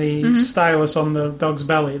scratching the stylus on the dog's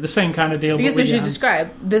belly. The same kind of deal. I guess I should describe.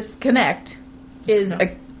 This Kinect is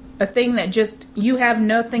a thing that just, you have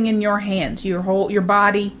nothing in your hands. Your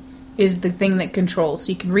body is the thing that controls.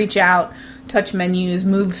 So you can reach out, touch menus,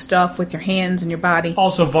 move stuff with your hands and your body.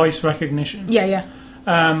 Also voice recognition. Yeah.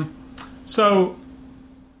 So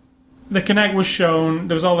the Kinect was shown.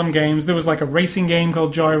 There was all them games. There was like a racing game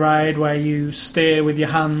called Joyride where you steer with your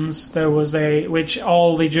hands. There was which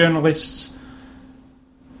all the journalists,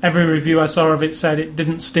 every review I saw of it said it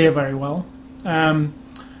didn't steer very well.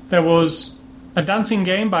 There was a dancing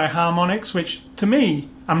game by Harmonix, which to me,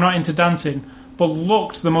 I'm not into dancing, but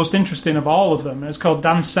looked the most interesting of all of them. It's called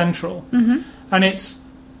Dance Central. Mm-hmm. And it's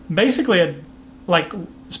basically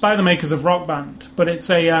it's by the makers of Rock Band, but it's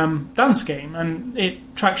a dance game, and it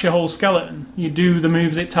tracks your whole skeleton. You do the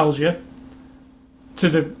moves it tells you to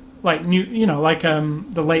the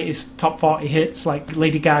the latest top 40 hits like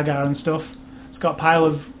Lady Gaga and stuff. It's got a pile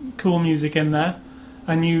of cool music in there,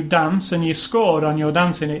 and you dance and you scored on your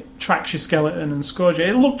dancing. It tracks your skeleton and scores you.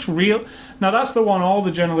 It looked real. Now that's the one all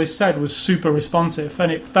the journalists said was super responsive,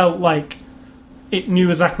 and it felt like it knew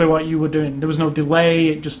exactly what you were doing. There was no delay,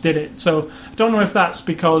 it just did it. So I don't know if that's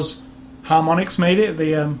because Harmonix made it,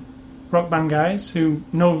 the Rock Band guys, who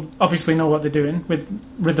obviously know what they're doing with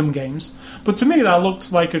rhythm games. But to me that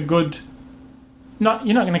looked like a good... You're not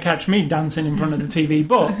going to catch me dancing in front of the TV,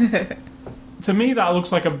 but to me that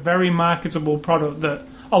looks like a very marketable product that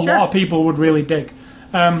a lot of people would really dig.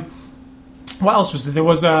 What else was there? There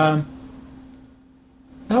was... that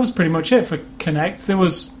was pretty much it for Kinect. There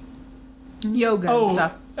was... yoga and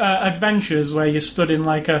stuff. Adventures where you stood in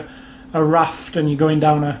like a raft and you're going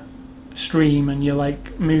down a stream and you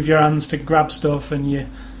move your hands to grab stuff and you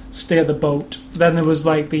steer the boat. Then there was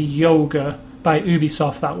like the yoga by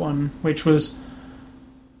Ubisoft, that one, which was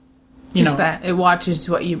that it watches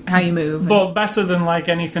how you move, but better than like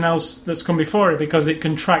anything else that's come before it because it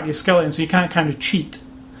can track your skeleton, so you can't kind of cheat.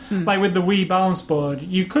 Like with the Wii balance board,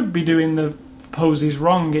 you could be doing the poses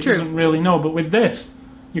wrong. It doesn't really know, but with this,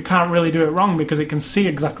 you can't really do it wrong because it can see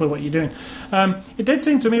exactly what you're doing. It did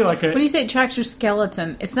seem to me like when you say it tracks your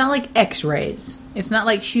skeleton, it's not like X-rays. It's not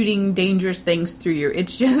like shooting dangerous things through you.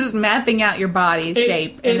 It's just mapping out your body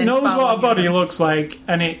shape. It knows what a body looks like,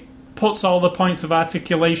 and it puts all the points of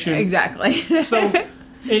articulation. Exactly. So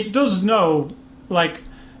it does know,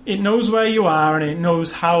 it knows where you are, and it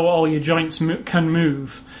knows how all your joints can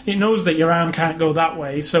move. It knows that your arm can't go that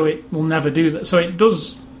way, so it will never do that. So it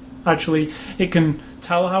does... Actually, it can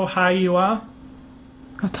tell how high you are.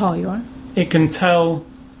 How tall you are. It can tell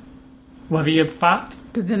whether you're fat.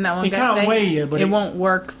 Because then that one it can't weigh you, but it won't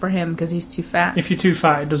work for him because he's too fat. If you're too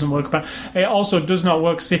fat, it doesn't work. But it also does not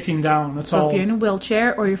work sitting down at all. So if you're in a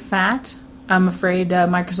wheelchair or you're fat, I'm afraid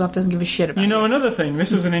Microsoft doesn't give a shit about it. Another thing.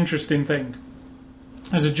 This was an interesting thing.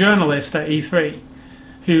 There's a journalist at E3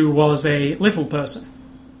 who was a little person.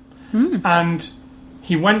 And...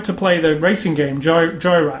 he went to play the racing game,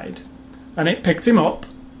 Joyride, and it picked him up,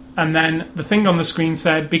 and then the thing on the screen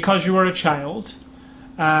said, because you are a child,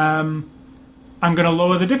 I'm going to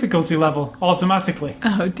lower the difficulty level automatically.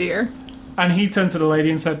 Oh, dear. And he turned to the lady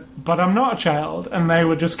and said, but I'm not a child, and they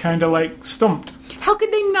were just kind of stumped. How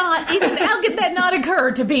could they not? How could that not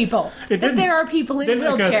occur to people? That there are people in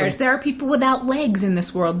wheelchairs. There are people without legs in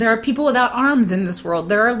this world. There are people without arms in this world.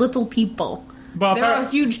 There are little people. But There are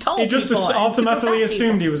huge tall It just people and automatically super fat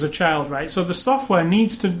assumed people. he was a child, right? So the software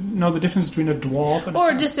needs to know the difference between a dwarf and a Or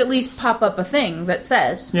child. just at least pop up a thing that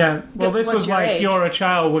says. Yeah, well, this What's was your like, age? you're a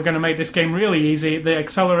child, we're going to make this game really easy. The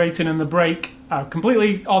accelerating and the brake are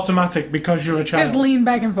completely automatic because you're a child. Just lean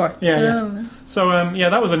back and forth. Yeah. So, yeah,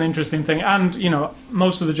 that was an interesting thing. And,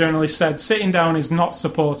 most of the journalists said sitting down is not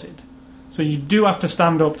supported. So you do have to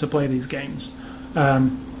stand up to play these games.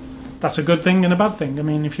 That's a good thing and a bad thing. I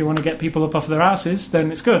mean, if you want to get people up off their asses,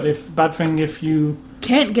 then it's good. Bad thing if you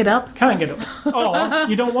Can't get up. can't get up. Or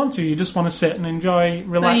you don't want to, you just want to sit and enjoy,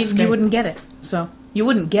 relax. You wouldn't get it. So you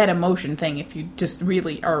wouldn't get a motion thing if you just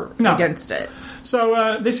really are No. against it.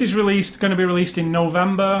 So this is going to be released in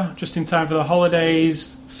November, just in time for the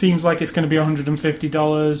holidays. Seems like it's going to be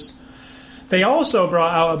 $150. They also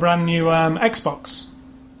brought out a brand new Xbox,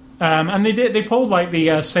 and they pulled like the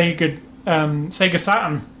Sega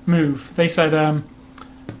Saturn move. They said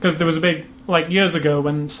because there was a big years ago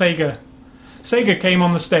when Sega came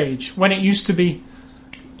on the stage, when it used to be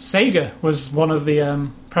Sega was one of the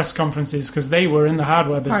press conferences because they were in the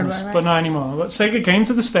hardware business, right. but not anymore. But Sega came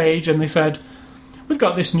to the stage and they said, "We've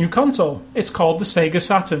got this new console. It's called the Sega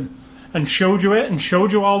Saturn," and showed you it and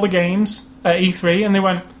showed you all the games at E3, and they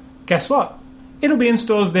went, "Guess what? It'll be in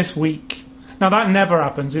stores this week." Now that never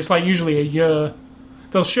happens. It's like usually a year.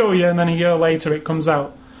 They'll show you, and then a year later it comes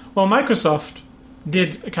out. Well, Microsoft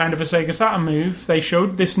did a kind of a Sega Saturn move. They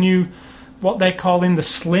showed this new, what they're calling the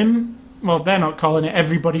Slim. Well, they're not calling it.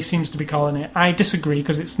 Everybody seems to be calling it. I disagree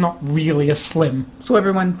because it's not really a Slim. So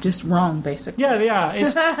everyone just wrong, basically. Yeah, they are.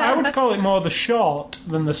 I would call it more the short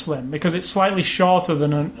than the Slim because it's slightly shorter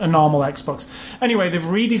than a normal Xbox. Anyway, they've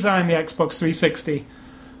redesigned the Xbox 360.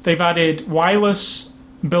 They've added wireless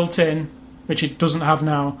built-in, which it doesn't have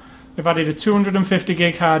now. They've added a 250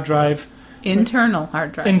 gig hard drive. Internal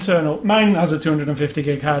hard drive. Internal. Mine has a 250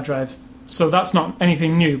 gig hard drive, so that's not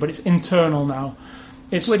anything new, but it's internal now.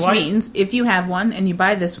 Which means if you have one and you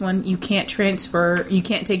buy this one, you can't transfer, you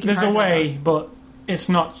can't take your There's a hard drive way, but it's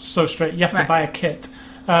not so straight. You have to Right. buy a kit.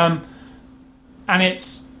 And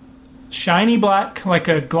it's shiny black, like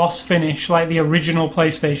a gloss finish, like the original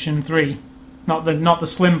PlayStation 3. Not the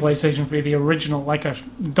slim PlayStation 3, the original, like a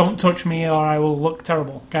don't touch me or I will look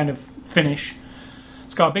terrible kind of finish.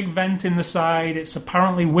 It's got a big vent in the side. It's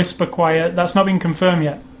apparently whisper quiet. That's not been confirmed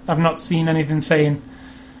yet. I've not seen anything saying.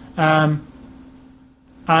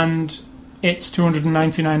 And it's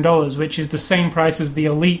 $299, which is the same price as the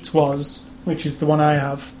Elite was, which is the one I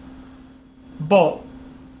have.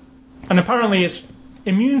 And apparently it's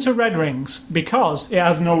immune to red rings because it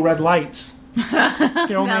has no red lights.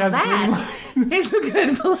 It only Now has green lights. It's a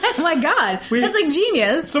good plan. Oh my god. That's like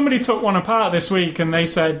genius. Somebody took one apart this week and they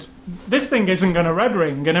said, this thing isn't going to red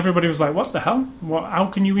ring. And everybody was like, what the hell? How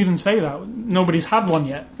can you even say that? Nobody's had one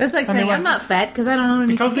yet. That's like And they saying, went, I'm not fat because I don't own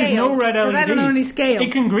any because scales. there's no red LEDs. Because I don't own any scales.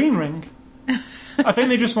 It can green ring. I think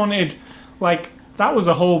they just wanted, that was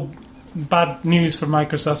a whole bad news for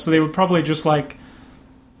Microsoft. So they were probably just like,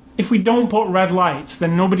 if we don't put red lights,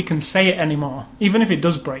 then nobody can say it anymore, even if it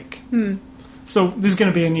does break. So there's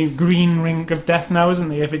going to be a new green ring of death now, isn't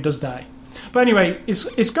there, if it does die? But anyway,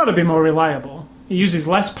 it's got to be more reliable. It uses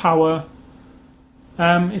less power.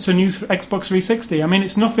 It's a new Xbox 360. I mean,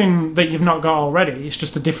 it's nothing that you've not got already. It's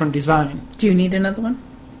just a different design. Do you need another one?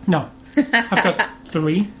 No. I've got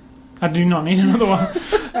 3. I do not need another one.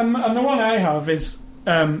 And the one I have is...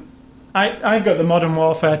 I've got the Modern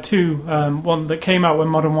Warfare 2 one that came out when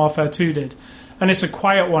Modern Warfare 2 did. And it's a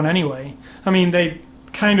quiet one anyway. I mean, they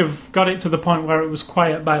kind of got it to the point where it was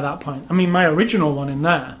quiet by that point. I mean, my original one in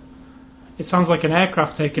there, it sounds like an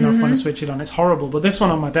aircraft taking off when I switch it on. It's horrible. But this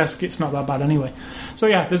one on my desk, it's not that bad anyway. So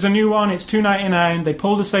yeah, there's a new one. It's $299. They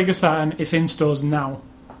pulled a Sega Saturn. It's in stores now.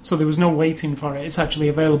 So there was no waiting for it. It's actually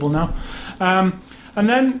available now. And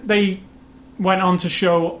then they went on to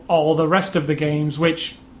show all the rest of the games,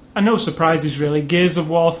 which are no surprises really. Gears of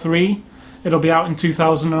War 3, it'll be out in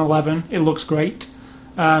 2011. It looks great.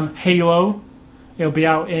 Halo, it'll be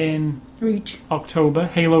out in Reach. October.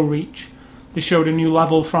 Halo Reach. They showed a new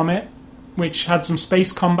level from it, which had some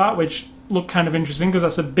space combat, which looked kind of interesting because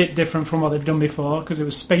that's a bit different from what they've done before, because it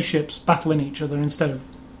was spaceships battling each other instead of...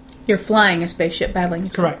 You're flying a spaceship battling.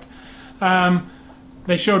 Correct.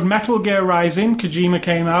 They showed Metal Gear Rising. Kojima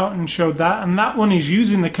came out and showed that, and that one is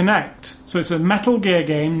using the Kinect. So it's a Metal Gear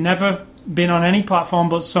game, never been on any platform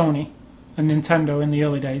but Sony and Nintendo in the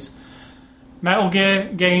early days. Metal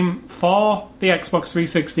Gear game for the Xbox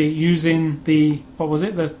 360 using the, what was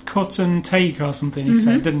it, the cut and take or something he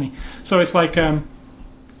said, didn't he? So it's like, you're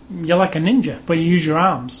like a ninja, but you use your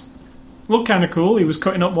arms. Looked kind of cool. He was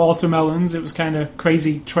cutting up watermelons. It was kind of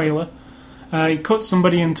crazy trailer. He cut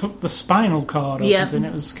somebody and took the spinal cord or something.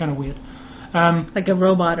 It was kind of weird. Like a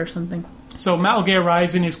robot or something. So Metal Gear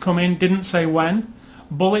Rising is coming, didn't say when.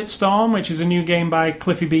 Bulletstorm, which is a new game by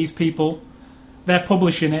Cliffy B's people, they're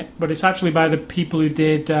publishing it, but it's actually by the people who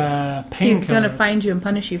did Painkiller. He's going to find you and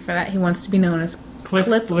punish you for that. He wants to be known as Cliff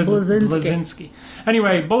Bleszinski.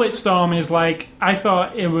 Anyway, Bulletstorm is like, I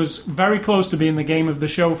thought it was very close to being the game of the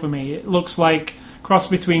show for me. It looks like cross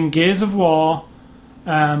between Gears of War,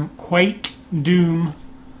 Quake, Doom,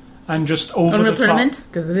 and just over Unreal the top. Tournament?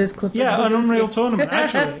 Because it is Cliff Bleszinski. Yeah, an Unreal Tournament,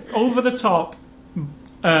 actually. Over the top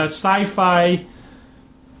sci-fi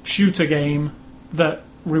shooter game that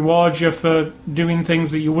rewards you for doing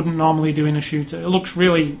things that you wouldn't normally do in a shooter. It looks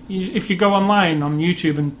really... If you go online on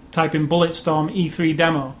YouTube and type in Bulletstorm E3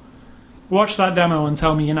 demo, watch that demo and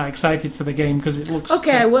tell me you're not excited for the game because it looks...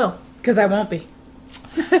 Okay, I will, because I won't be.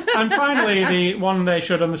 And finally, the one they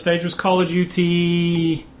showed on the stage was Call of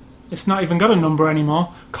Duty... It's not even got a number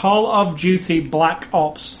anymore. Call of Duty Black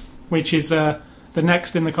Ops, which is the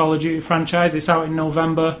next in the Call of Duty franchise. It's out in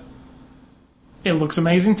November. It looks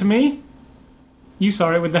amazing to me. You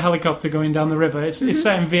saw it with the helicopter going down the river. It's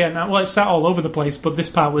set in Vietnam. Well, it's set all over the place, but this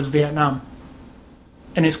part was Vietnam.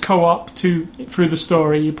 And it's co-op through the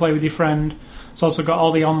story. You play with your friend. It's also got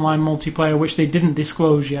all the online multiplayer, which they didn't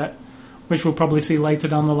disclose yet, which we'll probably see later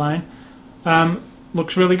down the line.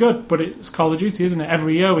 Looks really good, but it's Call of Duty, isn't it?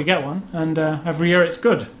 Every year we get one, and every year it's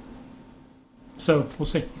good. So, we'll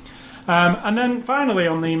see. And then finally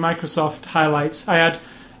on the Microsoft highlights, I had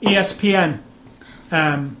ESPN.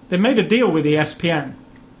 They made a deal with ESPN.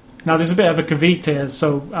 Now there's a bit of a caveat here,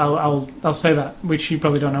 so I'll say that, which you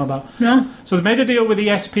probably don't know about. No. So they made a deal with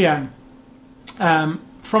ESPN.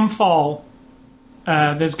 From fall,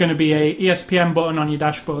 there's going to be a ESPN button on your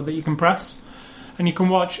dashboard that you can press, and you can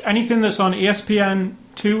watch anything that's on ESPN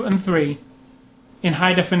 2 and 3 in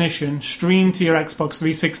high definition, streamed to your Xbox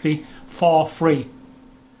 360 for free.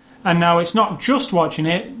 And now it's not just watching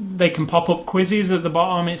it. They can pop up quizzes at the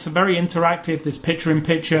bottom. It's very interactive. There's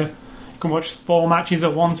picture-in-picture. You can watch 4 matches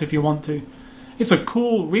at once if you want to. It's a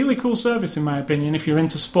cool, really cool service, in my opinion, if you're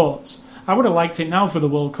into sports. I would have liked it now for the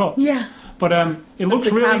World Cup. Yeah. But it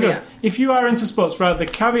looks really good. If you are into sports, right, the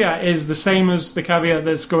caveat is the same as the caveat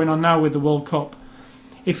that's going on now with the World Cup.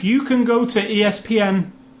 If you can go to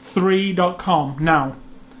ESPN3.com now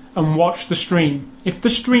and watch the stream, if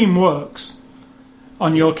the stream works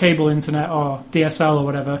on your cable internet or DSL or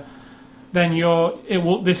whatever, then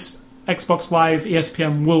this Xbox Live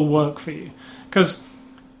ESPN will work for you. Because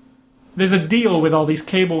there's a deal with all these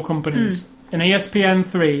cable companies. In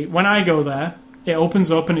ESPN3, when I go there, it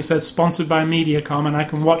opens up and it says sponsored by Mediacom, and I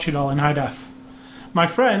can watch it all in high def. My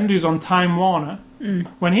friend who's on Time Warner,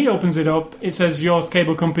 when he opens it up, it says your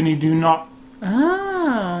cable company do not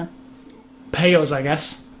pay us, I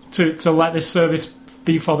guess, to let this service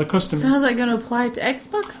be for the customers. So how's that going to apply to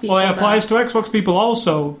Xbox people? Well, it applies to Xbox people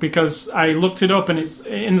also, because I looked it up and it's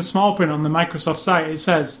in the small print on the Microsoft site. It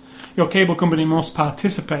says your cable company must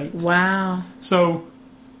participate. Wow. So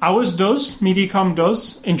ours does, Mediacom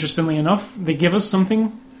does. Interestingly enough, they give us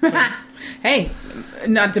something. Hey,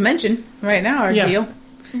 not to mention right now our deal.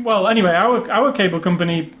 Well, anyway, our cable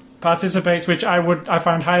company participates, which I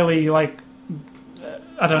find highly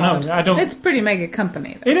I don't know. I don't. It's a pretty mega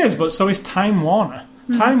company, though. It is, but so is Time Warner.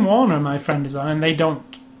 Time Warner, my friend, is on, and they don't.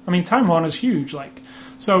 I mean, Time Warner's huge,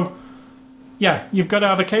 so. Yeah, you've got to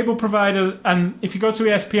have a cable provider, and if you go to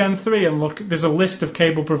ESPN3 and look, there's a list of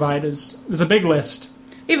cable providers. There's a big list.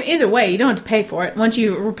 Either way, you don't have to pay for it. Once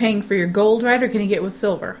you were paying for your gold, right, or can you get with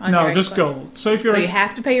silver? No, just gold. So if you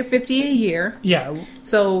have to pay your $50 a year. Yeah.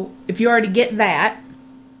 So if you already get that,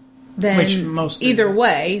 then which most either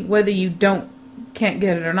way, whether you can't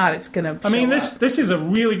get it or not, it's going to. I mean, this is a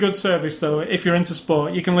really good service, though. If you're into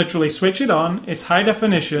sport, you can literally switch it on. It's high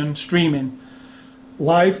definition streaming,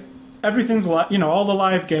 live. Everything's live. All the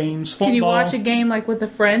live games. Football. Can you watch a game with a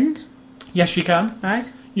friend? Yes, you can.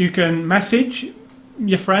 Right. You can message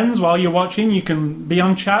your friends while you're watching. You can be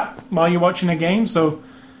on chat while you're watching a game. So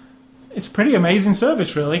it's a pretty amazing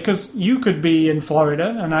service, really, because you could be in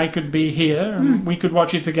Florida and I could be here, and we could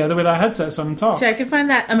watch it together with our headsets on and talk. See, I can find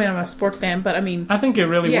that. I mean, I'm a sports fan, but I think it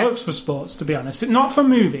really works for sports, to be honest. Not for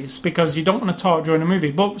movies, because you don't want to talk during a movie,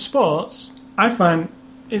 but sports, I find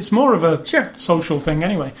it's more of a social thing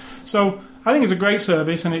anyway. So I think it's a great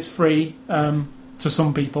service, and it's free to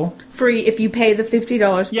some people. Free if you pay the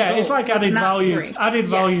 $50. Yeah, it's like added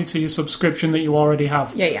value to your subscription that you already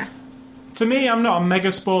have. Yeah. To me, I'm not a mega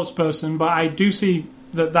sports person, but I do see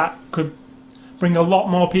that could bring a lot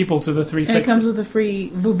more people to the 360. And it comes with a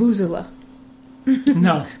free Vuvuzela.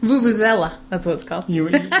 No. Vuvuzela, that's what it's called.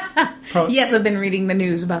 Yes, I've been reading the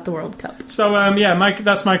news about the World Cup. So,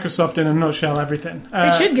 that's Microsoft in a nutshell, everything.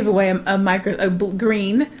 They should give away a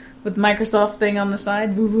green with Microsoft thing on the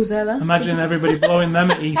side, Vuvuzela. Imagine everybody blowing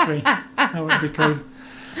them at E3. That would be crazy.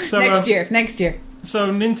 So, next year.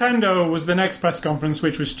 So Nintendo was the next press conference,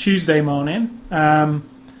 which was Tuesday morning.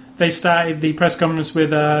 They started the press conference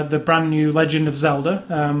with the brand new Legend of Zelda.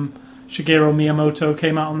 Shigeru Miyamoto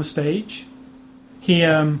came out on the stage.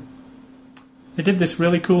 They did this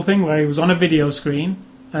really cool thing where he was on a video screen,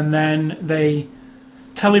 and then they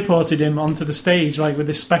teleported him onto the stage like with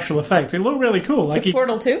this special effect. It looked really cool. Like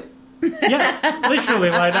Portal 2? Yeah, literally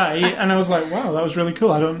like that. And I was like, wow, that was really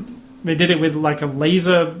cool. They did it with like a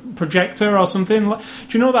laser projector or something. Do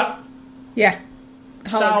you know that? Yeah.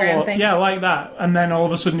 Hologram thing. Yeah, like that. And then all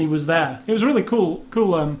of a sudden he was there. It was really cool.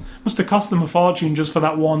 Must have cost them a fortune just for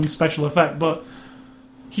that one special effect. But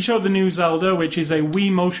he showed the new Zelda, which is a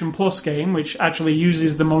Wii Motion Plus game, which actually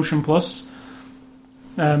uses the Motion Plus.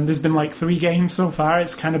 There's been like 3 games so far.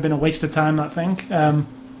 It's kind of been a waste of time, that thing.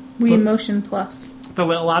 Wii Motion Plus. The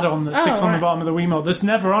little add-on that sticks on the bottom of the Wiimote. That's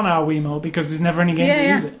never on our Wiimote because there's never any game to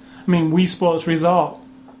use it. I mean, Wii Sports Resort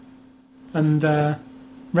and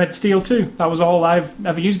Red Steel 2. That was all I've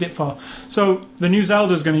ever used it for. So the new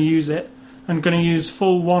Zelda's going to use it and going to use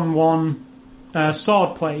full 1-1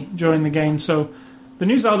 sword play during the game. So the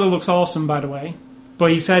new Zelda looks awesome, by the way.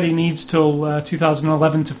 But he said he needs till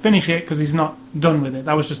 2011 to finish it because he's not done with it.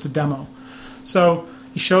 That was just a demo. So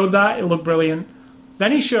he showed that. It looked brilliant.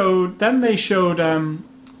 Then they showed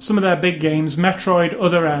some of their big games, Metroid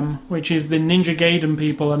Other M, which is the Ninja Gaiden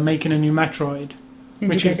people are making a new Metroid.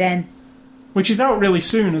 Which is out really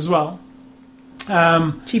soon as well.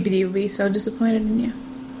 GPD would be so disappointed in you.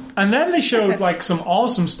 And then they showed like some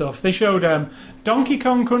awesome stuff. They showed Donkey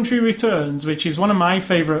Kong Country Returns, which is one of my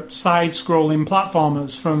favourite side-scrolling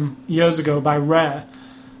platformers from years ago by Rare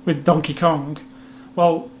with Donkey Kong.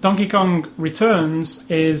 Well, Donkey Kong Returns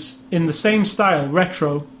is in the same style,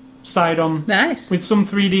 retro, side-on. Nice. With some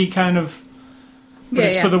 3D kind of... But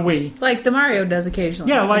it's for the Wii. Like the Mario does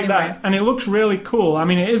occasionally. Yeah, like that. And it looks really cool. I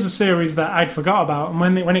mean, it is a series that I'd forgot about. And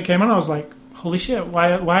when it came on, I was like, holy shit,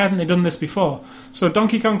 why hadn't they done this before? So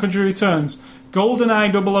Donkey Kong Country Returns.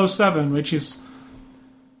 GoldenEye 007, which is...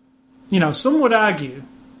 some would argue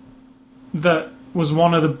that was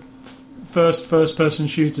one of the first-person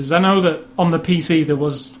shooters. I know that on the PC there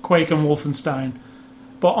was Quake and Wolfenstein.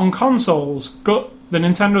 But on consoles, the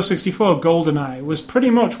Nintendo 64 GoldenEye was pretty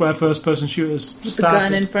much where first-person shooters started. With the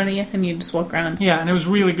gun in front of you and you just walk around. Yeah, and it was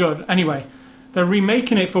really good. Anyway, they're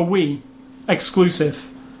remaking it for Wii, exclusive.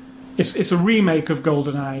 It's a remake of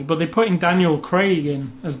GoldenEye, but they're putting Daniel Craig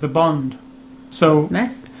in as the Bond. So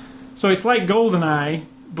nice. So it's like GoldenEye,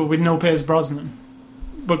 but with no Pierce Brosnan.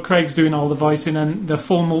 But Craig's doing all the voicing, and the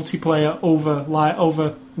full multiplayer over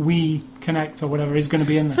Wii Connect or whatever is going to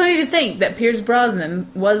be in there. It's funny to think that Pierce Brosnan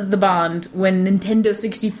was the Bond when Nintendo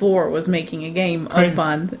 64 was making a game of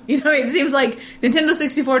Bond. It seems like Nintendo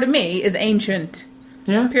 64 to me is ancient.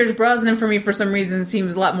 Yeah. Pierce Brosnan for me, for some reason,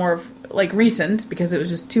 seems a lot more like recent because it was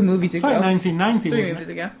just 2 movies ago. It's like 1990, 3 movies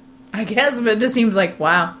ago. I guess, but it just seems like,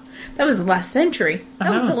 wow. That was the last century.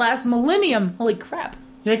 That was the last millennium. Holy crap.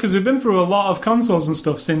 Yeah, because we've been through a lot of consoles and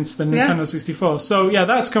stuff since the Nintendo 64. So, yeah,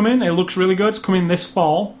 that's coming. It looks really good. It's coming this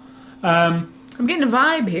fall. I'm getting a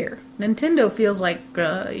vibe here. Nintendo feels like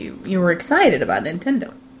you were excited about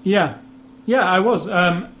Nintendo. Yeah. Yeah, I was.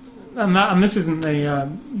 And this isn't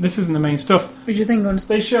the main stuff. What did you think?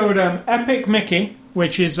 They showed Epic Mickey,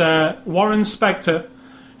 which is Warren Spector,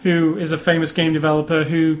 who is a famous game developer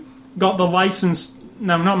who got the license.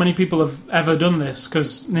 Now, not many people have ever done this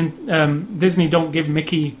because Disney don't give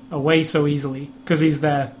Mickey away so easily because he's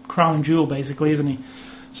their crown jewel, basically, isn't he?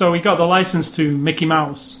 So he got the license to Mickey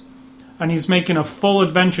Mouse, and he's making a full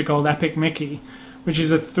adventure called Epic Mickey, which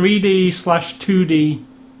is a 3D/2D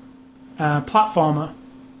platformer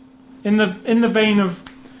in the vein of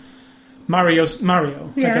Mario,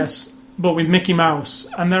 I guess, but with Mickey Mouse.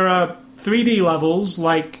 And there are 3D levels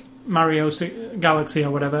like Mario Galaxy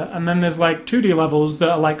or whatever, and then there's like 2D levels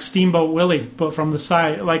that are like Steamboat Willie, but from the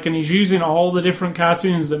side. And he's using all the different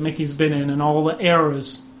cartoons that Mickey's been in and all the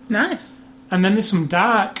eras. Nice. And then there's some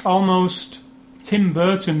dark, almost Tim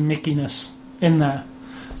Burton Mickey-ness in there.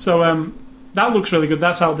 So that looks really good.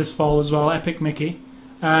 That's out this fall as well, Epic Mickey.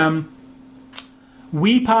 Wii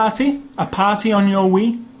Party, a party on your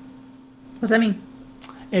Wii. What's that mean?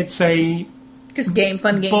 It's a... Just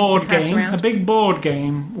fun games board to pass game, around. a big board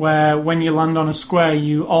game where when you land on a square,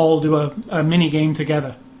 you all do a mini game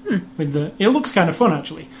together. It looks kind of fun,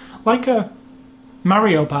 actually, like a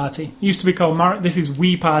Mario Party. It used to be called this is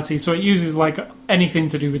Wii Party, so it uses like anything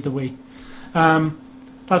to do with the Wii.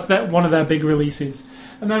 That's one of their big releases.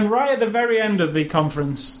 And then right at the very end of the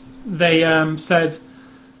conference, they said,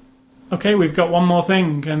 okay, we've got one more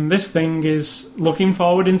thing, and this thing is looking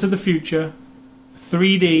forward into the future.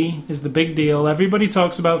 3D is the big deal. Everybody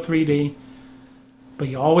talks about 3D, but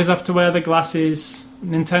you always have to wear the glasses.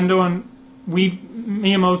 Nintendo and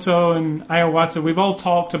Miyamoto and Iwata, we've all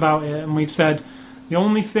talked about it, and we've said the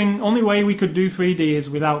only way we could do 3D is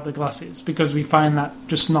without the glasses, because we find that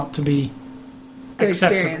just not to be Good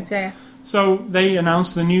acceptable. experience, yeah. So they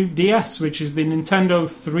announced the new DS, which is the Nintendo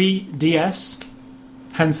 3DS,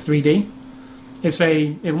 hence 3D.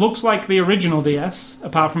 It looks like the original DS,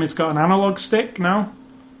 apart from it's got an analog stick now.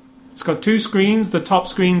 It's got two screens. The top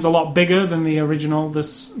screen's a lot bigger than the original. The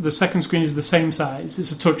second screen is the same size.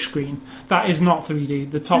 It's a touch screen. That is not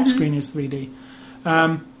 3D. The top screen is 3D.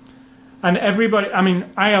 And everybody, I mean,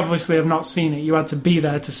 I obviously have not seen it. You had to be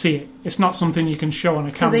there to see it. It's not something you can show on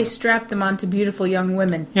a camera. Because they strapped them onto beautiful young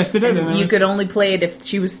women. Yes, they did. And you could only play it if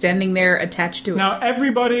she was standing there attached to it. Now,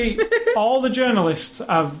 everybody, all the journalists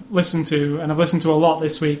I've listened to, and I've listened to a lot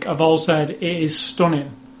this week, have all said it is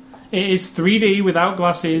stunning. It is 3D without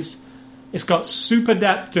glasses. It's got super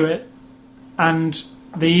depth to it. And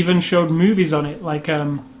they even showed movies on it, like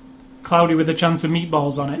Cloudy with a Chance of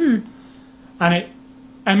Meatballs on it. And it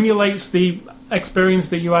emulates the experience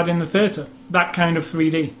that you had in the theatre. That kind of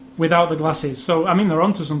 3D, without the glasses. So, I mean, they're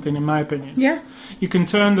onto something, in my opinion. Yeah. You can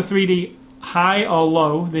turn the 3D high or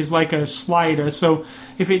low. There's like a slider. So,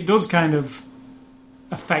 if it does kind of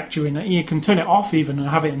affect you in it, you can turn it off even and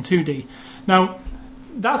have it in 2D. Now,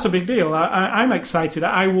 that's a big deal. I'm excited.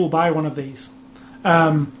 I will buy one of these.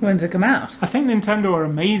 When's it come out? I think Nintendo are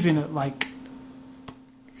amazing at, like...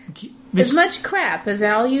 As much crap as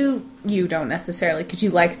all you don't necessarily, because you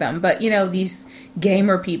like them, but, you know, these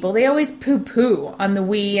gamer people, they always poo-poo on the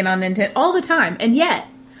Wii and on Nintendo all the time. And yet,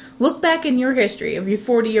 look back in your history of your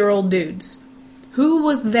 40-year-old dudes. Who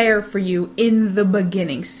was there for you in the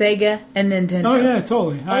beginning? Sega and Nintendo. Oh, yeah,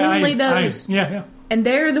 totally. Only those. Yeah. And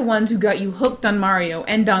they're the ones who got you hooked on Mario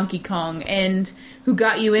and Donkey Kong, and who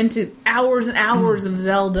got you into hours and hours of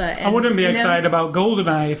Zelda. And, I wouldn't be excited about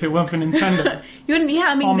GoldenEye if it weren't for Nintendo. You wouldn't, yeah,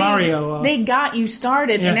 I mean, or Mario. They got you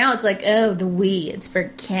started, and now it's like, oh, the Wii, it's for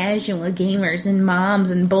casual gamers and moms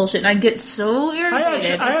and bullshit. And I get so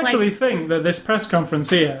irritated. I actually think that this press conference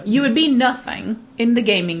here... You would be nothing in the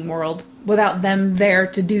gaming world without them there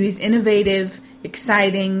to do these innovative,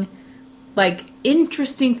 exciting, like,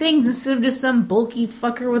 interesting things instead of just some bulky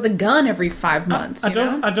fucker with a gun every 5 months. I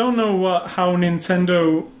don't know how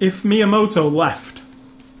Nintendo... If Miyamoto left,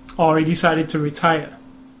 or he decided to retire...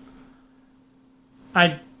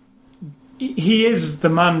 He is the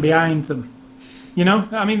man behind them. You know?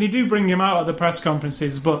 I mean, they do bring him out at the press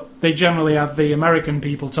conferences, but they generally have the American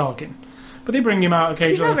people talking. But they bring him out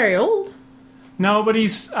occasionally. He's not very old. No, but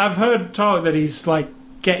I've heard talk that he's, like,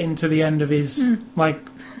 getting to the end of his, like...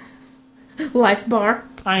 Life bar.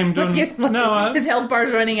 I am done. His health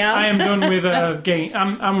bar's running out. I am done with game.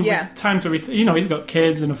 I'm time to retire. You know, he's got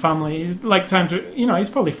kids and a family. He's like time to. You know, he's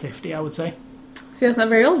probably 50, I would say. See, that's not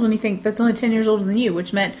very old when you think that's only 10 years older than you,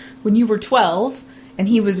 which meant when you were 12 and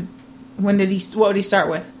he was... What would he start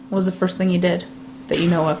with? What was the first thing he did that you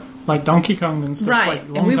know of? Like Donkey Kong and stuff. Right,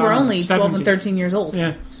 like, and we were only 70s. 12 and 13 years old.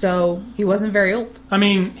 Yeah. So he wasn't very old. I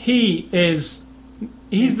mean, he's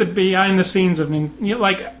the behind the scenes of,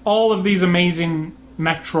 like, all of these amazing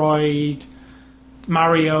Metroid,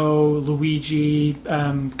 Mario, Luigi,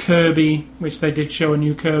 Kirby, which they did show a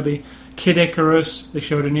new Kirby, Kid Icarus, they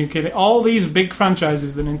showed a new Kid. All these big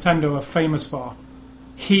franchises that Nintendo are famous for,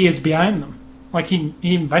 he is behind them. Like, he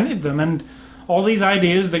invented them, and all these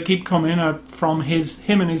ideas that keep coming are from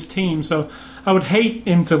him and his team. So I would hate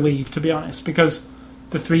him to leave, to be honest, because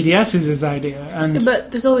the 3DS is his idea. And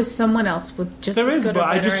but there's always someone else with just there as is, good but or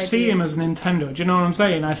I better just see ideas. him as Nintendo. Do you know what I'm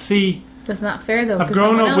saying? I see... That's not fair, though. I've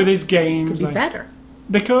grown up with his games. Could be better.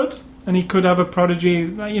 They could, and he could have a prodigy.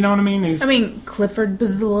 You know what I mean? Clifford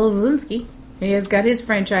Blazinski. He has got his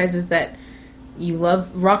franchises that you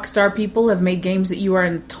love. Rockstar people have made games that you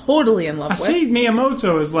are totally in love with. I see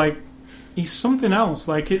Miyamoto as like he's something else.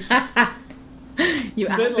 Like it's the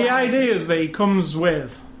ideas that he comes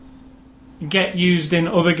with get used in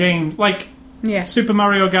other games. Like Super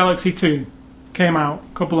Mario Galaxy 2 came out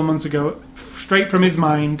a couple of months ago, straight from his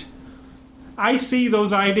mind. I see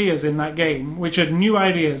those ideas in that game, which are new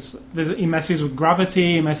ideas. He messes with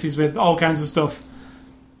gravity, he messes with all kinds of stuff.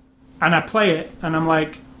 And I play it, and I'm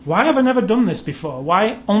like, why have I never done this before?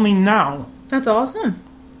 Why only now? That's awesome.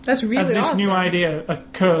 That's really awesome. Has this new idea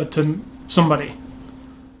occurred to somebody?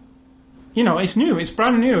 it's new. It's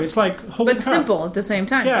brand new. It's like, holy But crap. simple at the same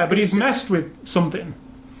time. Yeah, but he's It's just- messed with something.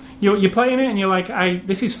 You're playing it and you're like,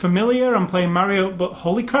 this is familiar. I'm playing Mario, but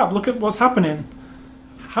holy crap, look at what's happening.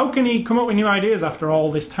 How can he come up with new ideas after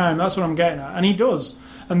all this time? That's what I'm getting at. And he does.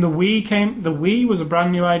 And the Wii was a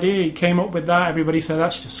brand new idea. He came up with that. Everybody said,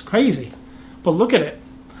 that's just crazy. But look at it.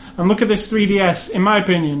 And look at this 3DS. In my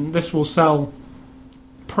opinion, this will sell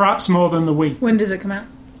perhaps more than the Wii. When does it come out?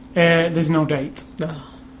 There's no date.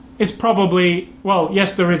 It's probably, well,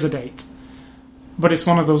 yes, there is a date. But it's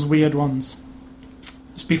one of those weird ones.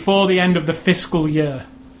 It's before the end of the fiscal year.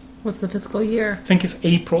 What's the fiscal year? I think it's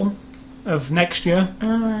April of next year.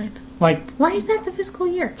 All right. Like Why is that the fiscal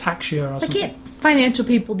year? tax year or Why something. can't financial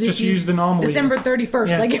people just use the normal December year. 31st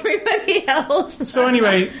Yeah. like everybody else? So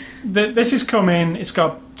anyway, this is coming. It's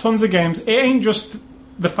got tons of games. It ain't just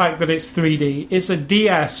the fact that it's 3D. It's a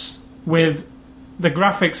DS with the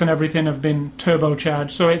graphics and everything have been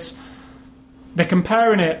turbocharged. So they're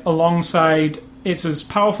comparing it alongside. It's as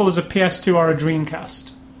powerful as a PS2 or a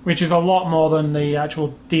Dreamcast, which is a lot more than the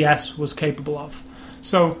actual DS was capable of.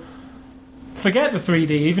 So forget the 3D.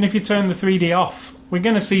 Even if you turn the 3D off, we're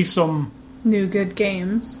going to see some New good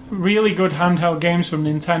games. really good handheld games from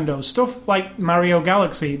Nintendo. Stuff like Mario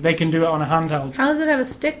Galaxy, they can do it on a handheld. How does it have a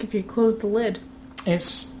stick if you close the lid?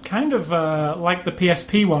 It's kind of like the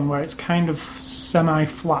PSP one, where it's kind of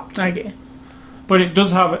semi-flat. Okay. But it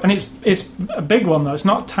does have, and it's a big one though. It's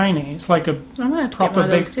not tiny. It's like a I'm gonna have to proper get one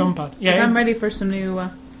of big those too. thumbpad. 'Cause Yeah, I'm ready for some new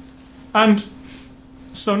and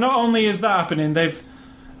so not only is that happening, they've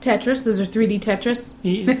Tetris. Those are 3D Tetris.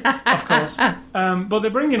 of course, but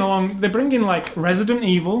they're bringing like Resident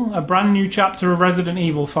Evil, a brand new chapter of Resident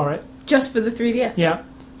Evil for it. Just for the 3DS. Yeah,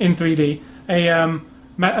 in 3D.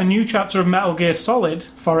 A new chapter of Metal Gear Solid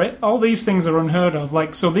for it. All these things are unheard of.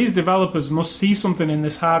 Like, so these developers must see something in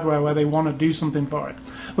this hardware where they want to do something for it.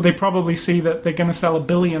 Well, they probably see that they're going to sell 1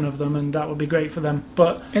 billion of them, and that would be great for them.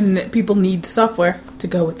 But And that people need software to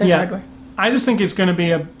go with their Yeah. hardware. I just think it's going to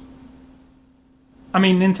be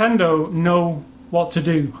Nintendo know what to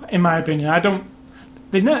do, in my opinion.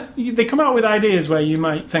 They come out with ideas where you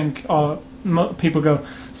might think, or people go,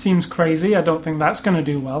 seems crazy. I don't think that's going to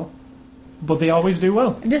do well. But they always do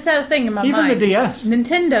well. I just had a thing in my Even mind. the DS.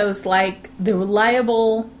 Nintendo's like the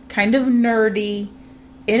reliable, kind of nerdy,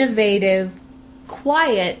 innovative,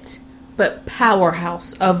 quiet, but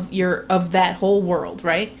powerhouse of that whole world,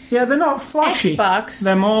 right? Yeah, they're not flashy. Xbox,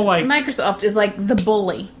 They're more like Microsoft is like the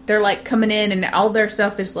bully. They're like coming in and all their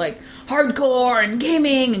stuff is like hardcore and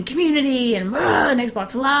gaming and community and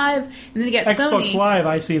Xbox Live. And then you get Xbox Sony. Live.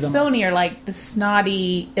 I see them. Sony are like the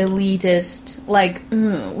snotty elitist. Like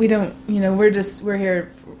we don't, we're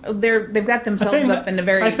here. They've got themselves up in a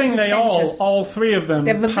very. I think they pretentious- all three of them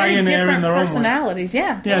They have a very pioneer in different their own way. personalities.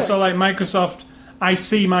 Yeah. Yeah, totally. so like Microsoft, I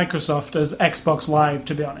see Microsoft as Xbox Live,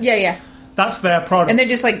 to be honest. yeah. That's their product. And they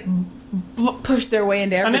just like push their way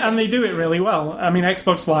into everything. And they do it really well. I mean,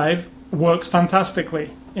 Xbox Live works fantastically.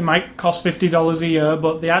 It might cost $50 a year,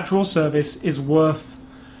 but the actual service is worth.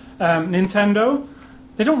 Nintendo,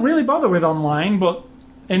 they don't really bother with online, but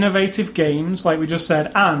innovative games, like we just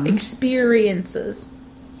said, and Experiences.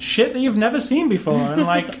 shit that you've never seen before. And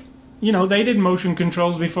like, they did motion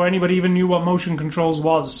controls before anybody even knew what motion controls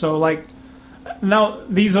was. So like, now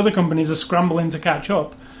these other companies are scrambling to catch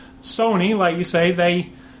up. Sony, like you say, they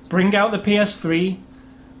bring out the PS3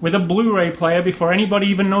 with a Blu-ray player before anybody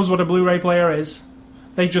even knows what a Blu-ray player is.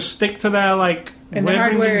 They just stick to their like. And the we're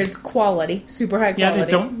hardware bringing- is quality, super high quality. Yeah,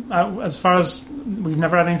 they don't. As far as we've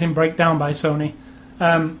never had anything break down by Sony.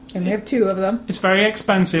 And we have 2 of them. It's very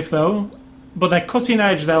expensive though, but they're cutting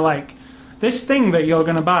edge. They're like, this thing that you're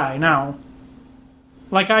going to buy now.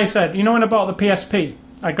 Like I said, when I bought the PSP,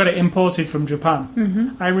 I got it imported from Japan.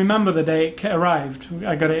 Mm-hmm. I remember the day it arrived.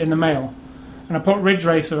 I got it in the mail, and I put Ridge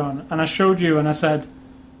Racer on, and I showed you, and I said,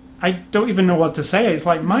 I don't even know what to say. It's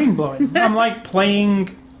like mind blowing. I'm like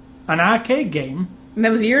playing an arcade game And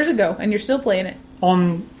that was years ago, and you're still playing it.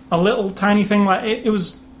 on a little tiny thing. Like it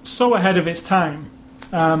was so ahead of its time.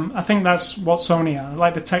 I think that's what Sony are,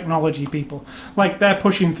 like the technology people. Like they're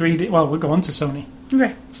pushing 3D. Well, we'll go on to Sony.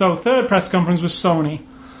 Okay. So third press conference was Sony.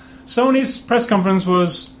 Sony's press conference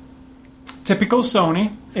was typical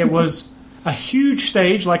Sony. It was a huge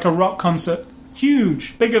stage, like a rock concert.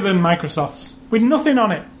 Huge, bigger than Microsoft's, with nothing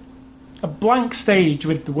on it. A blank stage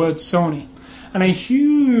with the word Sony. And a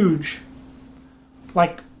huge,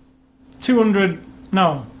 like 20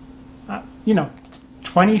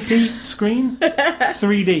 feet screen,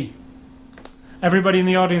 3D. Everybody in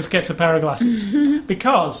the audience gets a pair of glasses.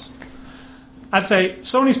 Because I'd say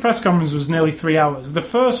Sony's press conference was nearly 3 hours. The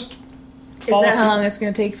first 40... Is that how long it's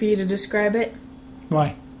going to take for you to describe it?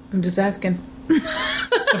 Why? I'm just asking.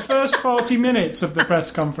 The first 40 minutes of the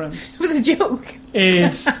press conference It was a joke.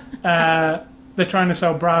 is they're trying to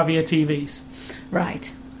sell Bravia TVs.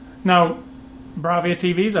 Right. Now, Bravia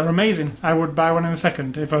TVs are amazing. I would buy one in a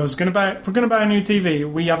second. If we're going to buy a new TV,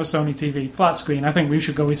 we have a Sony TV, flat screen. I think we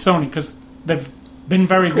should go with Sony because they've been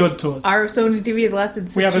very good to us. Our Sony TV has lasted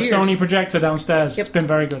 6 years. We have a Sony projector downstairs. Yep. It's been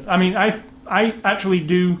very good. I mean, I actually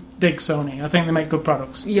do dig Sony. I think they make good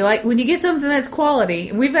products. You like when you get something that's quality.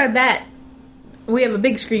 And we've had that. We have a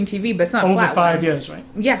big screen TV, but it's not Over flat 5 one. years, right?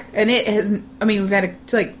 Yeah, and it has. I mean, we've had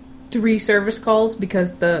like 3 service calls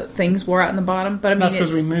because the things wore out in the bottom. But I mean, that's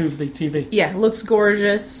because we moved the TV. Yeah, it looks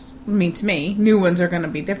gorgeous. I mean, to me, new ones are going to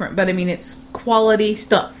be different, but I mean, it's quality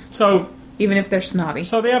stuff. So even if they're snotty.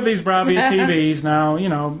 So they have these Bravia TVs now. You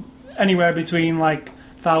know, anywhere between like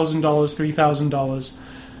 $1,000, $3,000.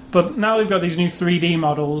 But now they've got these new 3D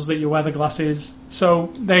models that you wear the glasses.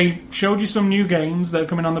 So they showed you some new games that are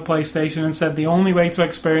coming on the PlayStation and said the only way to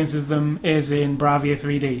experience them is in Bravia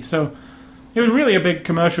 3D. So it was really a big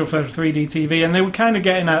commercial for 3D TV, and they were kind of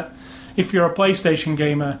getting at, if you're a PlayStation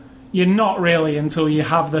gamer, you're not really until you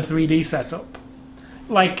have the 3D setup.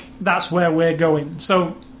 Like, that's where we're going.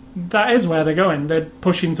 So that is where they're going. They're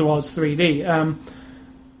pushing towards 3D.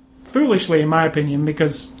 Foolishly, in my opinion,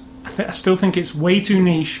 because I still think it's way too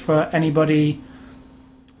niche for anybody.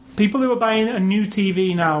 People who are buying a new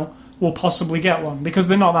TV now will possibly get one because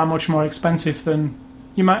they're not that much more expensive than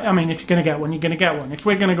you might. I mean, if you're going to get one, you're going to get one. If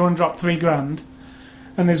we're going to go and drop $3,000,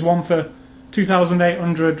 and there's one for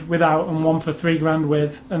 2,800 without and one for $3,000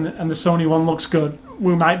 with, and the Sony one looks good,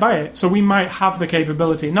 we might buy it. So we might have the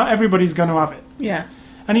capability. Not everybody's going to have it. Yeah.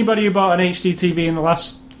 Anybody who bought an HD TV in the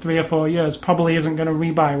last 3 or 4 years probably isn't going to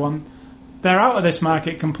rebuy one. They're out of this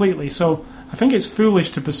market completely, so I think it's foolish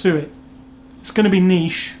to pursue it. It's going to be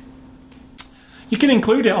niche. You can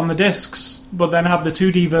include it on the discs, but then have the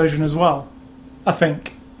 2D version as well, I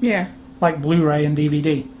think. Yeah. Like Blu-ray and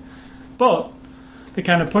DVD. But they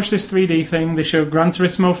kind of push this 3D thing. They showed Gran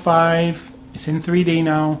Turismo 5. It's in 3D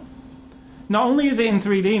now. Not only is it in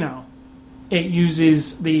 3D now, it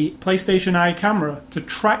uses the PlayStation Eye camera to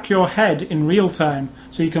track your head in real time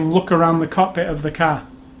so you can look around the cockpit of the car,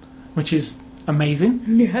 which is amazing.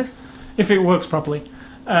 Yes. If it works properly.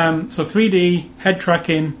 So 3D, head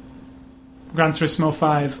tracking, Gran Turismo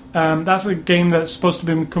 5. That's a game that's supposed to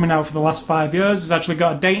be coming out for the last 5 years. It's actually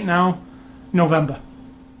got a date now, November.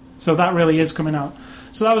 So that really is coming out.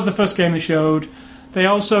 So that was the first game they showed. They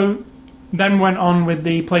also then went on with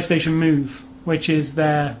the PlayStation Move, which is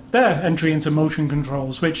their entry into motion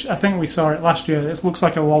controls, which I think we saw it last year. It looks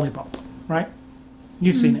like a lollipop, right?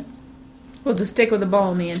 You've seen it. Well, it's a stick with a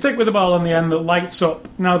ball in the end. Stick with the ball on the end that lights up.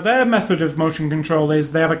 Now, their method of motion control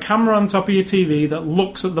is they have a camera on top of your TV that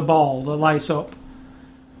looks at the ball that lights up.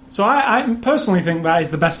 So I personally think that is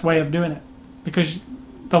the best way of doing it, because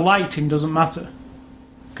the lighting doesn't matter.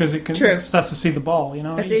 Because it just has to see the ball, you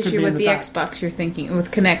know. That's the issue with the Xbox, you're thinking. With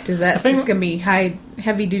Kinect, is that it's going to be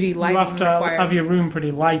heavy-duty lighting required. You have to have your room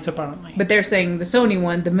pretty light, apparently. But they're saying the Sony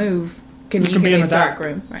one, the Move, you can be in the dark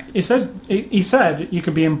room. Right. He said you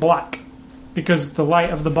could be in black, because the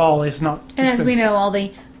light of the ball is not... And as we know, all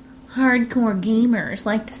the hardcore gamers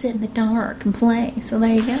like to sit in the dark and play, so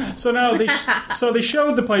there you go. So now they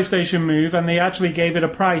showed the PlayStation Move, and they actually gave it a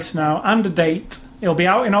price now, and a date. It'll be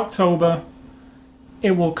out in October.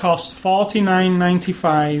 It will cost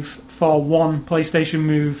 $49.95 for one PlayStation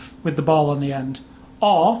Move with the ball on the end.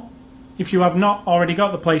 Or, if you have not already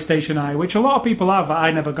got the PlayStation Eye, which a lot of people have, but I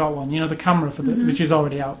never got one, you know, the camera for which is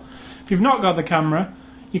already out. If you've not got the camera,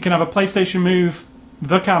 you can have a PlayStation Move,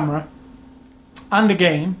 the camera, and a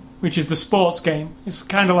game, which is the sports game. It's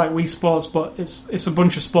kind of like Wii Sports, but it's a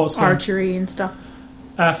bunch of sports games. Archery and stuff.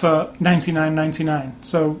 For $99.99.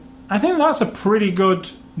 So I think that's a pretty good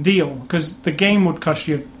deal, because the game would cost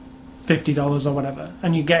you $50 or whatever,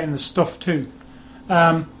 and you're getting the stuff too.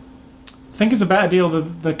 I think it's a better deal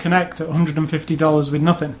than the Kinect at $150 with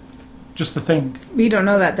nothing. Just the thing. We don't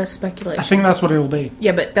know that. That's speculation. I think that's what it'll be.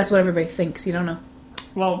 Yeah, but that's what everybody thinks. You don't know.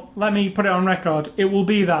 Well, let me put it on record. It will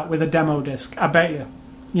be that with a demo disc. I bet you.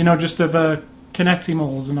 You know, just of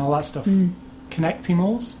Kinectimals and all that stuff.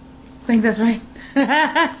 Kinectimals? I think that's right.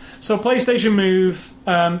 So PlayStation Move,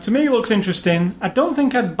 to me, looks interesting. I don't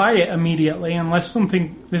think I'd buy it immediately unless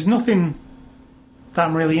there's nothing that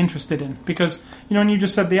I'm really interested in. Because, you know, and you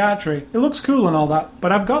just said the archery. It looks cool and all that,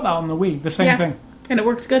 but I've got that on the Wii, the same thing. And it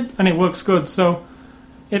works good. And it works good, so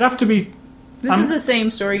it'd have to be... This is the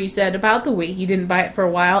same story you said about the Wii. You didn't buy it for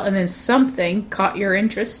a while, and then something caught your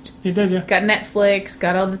interest. You did, yeah. Got Netflix,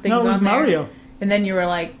 got all the things on there. No, it was Mario. And then you were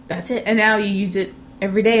like, that's it. And now you use it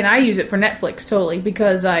every day, and I use it for Netflix, totally,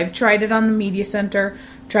 because I've tried it on the Media Center.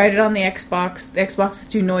 tried it on the Xbox. The Xbox is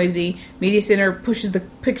too noisy. Media Center pushes the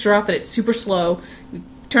picture off and it's super slow. You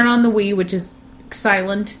turn on the Wii, which is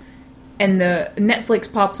silent, and the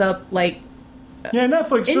Netflix pops up like Yeah,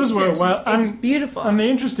 Netflix does work instant. well. It's beautiful. And the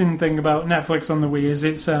interesting thing about Netflix on the Wii is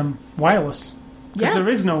it's wireless. Because Yeah. there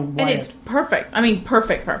is no wired. and it's perfect. I mean,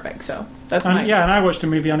 perfect. So that's my... And I watched a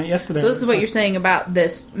movie on it yesterday. So this is what you're saying about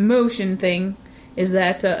this motion thing, is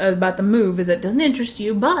that, about the Move, is it doesn't interest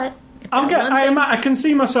you, but... if that one thing- I can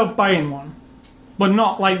see myself buying one, but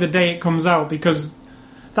not like the day it comes out, because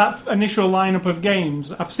that initial lineup of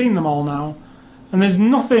games, I've seen them all now, and there's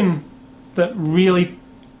nothing that really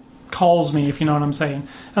calls me, if you know what I'm saying.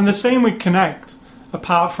 And the same with Kinect,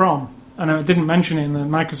 apart from, and I didn't mention it in the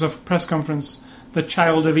Microsoft press conference, the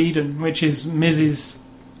Child of Eden, which is Mrs.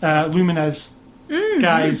 Lumines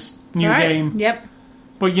guy's new Right. game. Yep.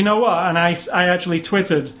 But you know what? And I actually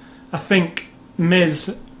tweeted, I think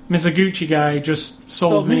Mizuguchi guy just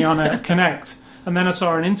sold me on a Kinect. And then I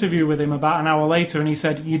saw an interview with him about an hour later, and he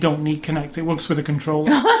said, you don't need Kinect, it works with a controller.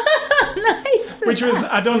 Nice. Which was,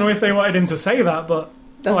 I don't know if they wanted him to say that, but...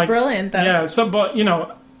 That's like, brilliant, though. Yeah, so, but, you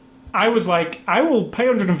know, I was like, I will pay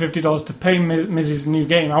 $150 to play Miz's new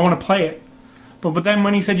game. I want to play it. But then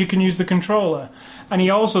when he said you can use the controller, and he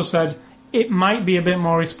also said it might be a bit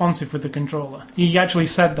more responsive with the controller. He actually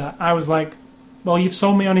said that. I was like, well, you've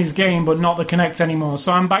sold me on his game, but not the Kinect anymore.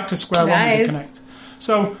 So I'm back to square one with the Kinect.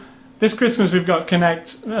 So this Christmas we've got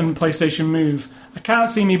Kinect and PlayStation Move. I can't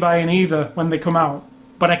see me buying either when they come out,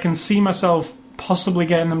 but I can see myself possibly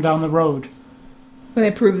getting them down the road. When they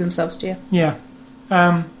prove themselves to you. Yeah.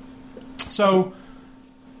 So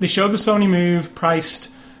they showed the Sony Move priced.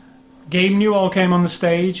 Gabe Newell came on the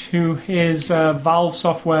stage, who is Valve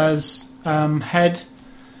Software's head,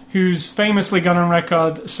 who's famously gone on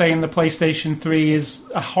record saying the PlayStation 3 is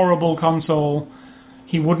a horrible console.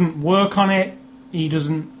 He wouldn't work on it. He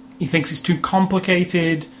thinks it's too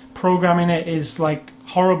complicated. Programming it is like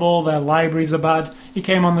horrible. Their libraries are bad. He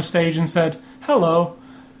came on the stage and said, "Hello,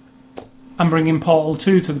 I'm bringing Portal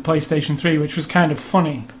 2 to the PlayStation 3," which was kind of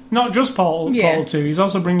funny. Not just Portal 2. He's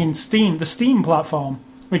also bringing the Steam platform,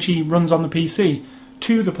 which he runs on the PC,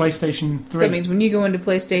 to the PlayStation 3. So that means when you go into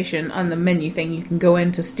PlayStation, on the menu thing, you can go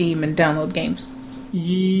into Steam and download games.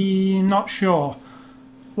 Not sure.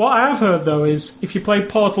 What I have heard, though, is if you play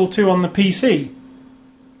Portal 2 on the PC,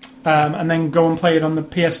 and then go and play it on the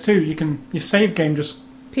PS2, your save game just...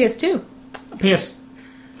 PS2.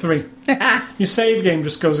 PS3. Your save game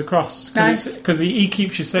just goes across. Nice. Because he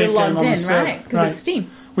keeps your save You're game logged on the in, server. right? Because it's Steam.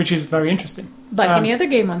 Which is very interesting. Like any other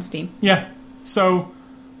game on Steam. Yeah. So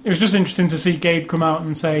it was just interesting to see Gabe come out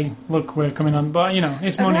and say, "Look, we're coming on." But you know,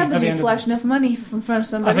 it's money. What happens at the when end you of flash enough money in front of I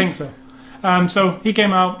somebody? think so. So he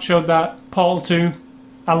came out, showed that Portal 2.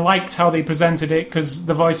 I liked how they presented it because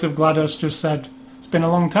the voice of GLaDOS just said, "It's been a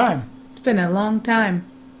long time," It's been a long time.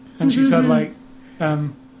 and she said like,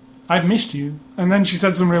 "I've missed you," and then she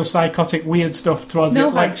said some real psychotic, weird stuff towards No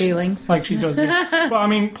it, hard feelings. like she does. Yeah. But I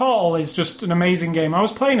mean, Portal is just an amazing game. I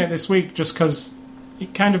was playing it this week just because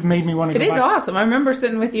it kind of made me want to. It go is back. awesome. I remember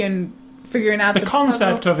sitting with you and figuring out The the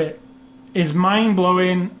concept puzzle. of it is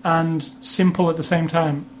mind-blowing and simple at the same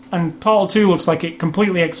time. And Portal 2 looks like it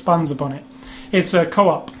completely expands upon it. It's a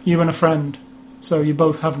co-op, you and a friend. So you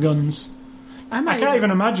both have guns. I can't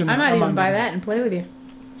even imagine that. I might even buy that and play with you.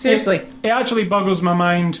 Seriously. It actually boggles my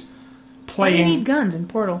mind Why do you playing... need guns in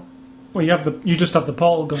Portal? Well, you just have the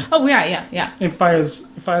Portal gun. Oh, yeah. It fires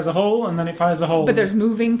a hole, and then it fires a hole. But there's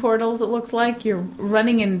moving portals, it looks like. You're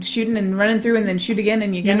running and shooting and running through and then shoot again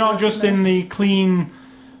and you You're get not just in the clean...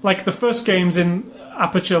 Like, the first game's in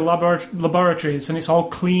Aperture Laboratories, and it's all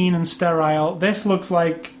clean and sterile. This looks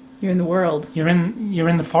like... You're in the world. You're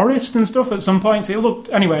in the forest and stuff at some points. It looked...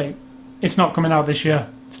 Anyway, it's not coming out this year.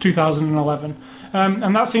 It's 2011.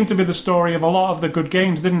 And that seemed to be the story of a lot of the good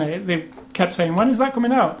games, didn't it? They kept saying, when is that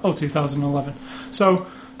coming out? Oh, 2011. So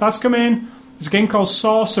that's come in. There's a game called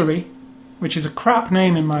Sorcery, which is a crap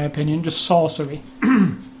name in my opinion, just Sorcery.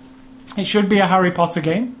 It should be a Harry Potter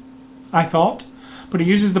game, I thought. But it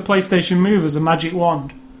uses the PlayStation Move as a magic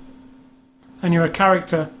wand. And you're a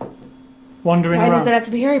character wandering Why around. does that have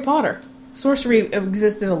to be Harry Potter? Sorcery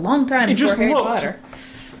existed a long time It before just Harry looked- Potter.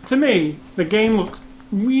 To me, the game looked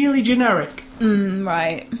really generic.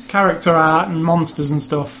 Right. Character art and monsters and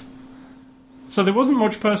stuff. So there wasn't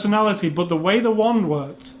much personality, but the way the wand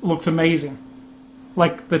worked looked amazing.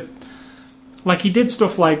 Like he did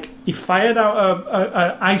stuff like he fired out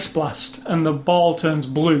a ice blast and the ball turns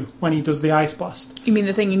blue when he does the ice blast You mean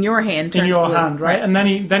the thing in your hand turns in your blue, hand, right? And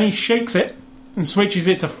then he shakes it and switches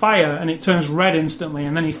it to fire and it turns red instantly.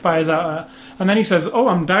 And then he fires out and then he says, "Oh,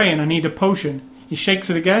 I'm dying. I need a potion." He shakes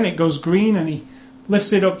it again. It goes green and he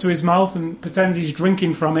lifts it up to his mouth and pretends he's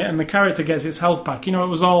drinking from it, and the character gets its health back. You know, it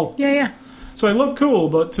was all... Yeah. So it looked cool,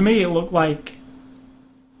 but to me it looked like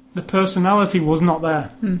the personality was not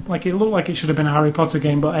there. Like, it looked like it should have been a Harry Potter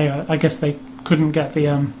game, but hey, I guess they couldn't get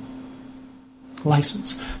the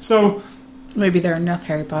license. So... Maybe there are enough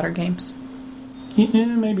Harry Potter games.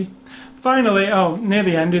 Yeah, maybe. Finally, near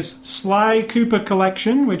the end, is Sly Cooper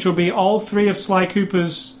Collection, which will be all 3 of Sly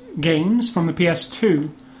Cooper's games from the PS2,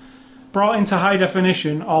 brought into high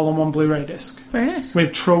definition, all on one Blu-ray disc. Very nice.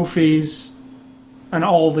 With trophies and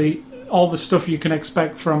all the stuff you can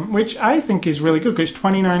expect from, which I think is really good, because it's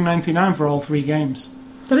 $29.99 for all 3 games.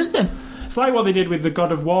 That is good. It's like what they did with the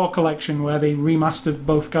God of War collection, where they remastered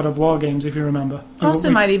both God of War games, if you remember.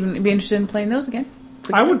 Austin might even be interested in playing those again.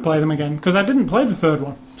 I would play them again, because I didn't play the third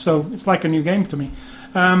one, so it's like a new game to me.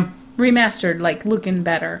 Remastered, like looking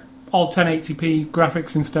better. All 1080p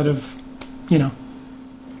graphics instead of, you know,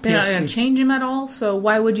 They're not PS2. going to change them at all, so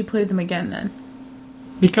why would you play them again then?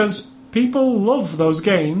 Because people love those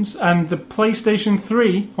games, and the PlayStation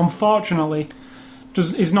 3, unfortunately,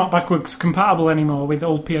 is not backwards compatible anymore with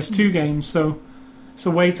old PS2 games, so it's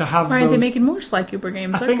a way to have Why aren't those. they making more Sly Cooper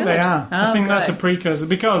games? I They're think good. they are. I think that's a precursor,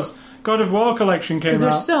 because God of War collection came Because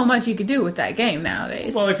there's out. so much you could do with that game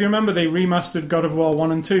nowadays. Well, if you remember, they remastered God of War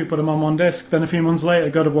 1 and 2, put them on one disc, then a few months later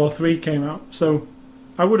God of War 3 came out, so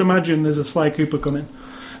I would imagine there's a Sly Cooper coming.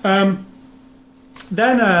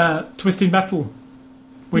 Then Twisted Metal,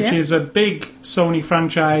 which is a big Sony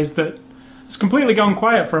franchise that has completely gone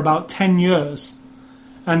quiet for about 10 years.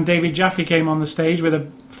 And David Jaffe came on the stage with a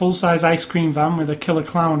full-size ice cream van with a killer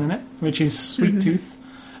clown in it, which is Sweet Tooth.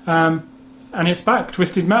 And it's back,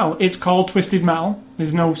 Twisted Metal. It's called Twisted Metal.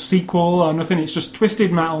 There's no sequel or nothing. It's just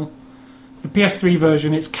Twisted Metal. It's the PS3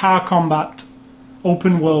 version. It's car combat,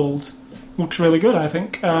 open world. Looks really good, I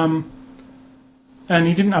think. And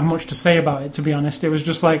he didn't have much to say about it, to be honest. It was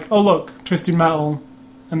just like, oh, look, Twisted Metal.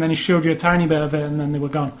 And then he showed you a tiny bit of it, and then they were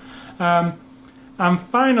gone. And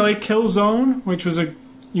finally, Killzone, which was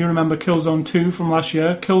you remember Killzone 2 from last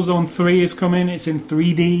year. Killzone 3 is coming. It's in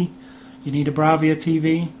 3D. You need a Bravia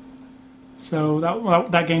TV. So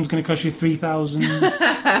that game's going to cost you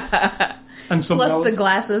 $3,000 and some Plus dollars. the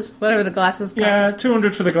glasses, whatever the glasses cost. Yeah,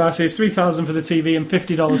 $200 for the glasses, $3,000 for the TV, and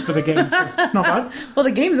 $50 for the game. So it's not bad. Well,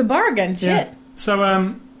 the game's a bargain. Shit. Yeah.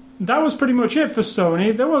 So that was pretty much it for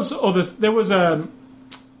Sony. There was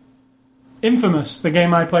Infamous, the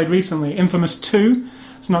game I played recently. Infamous 2.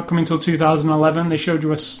 It's not coming until 2011. They showed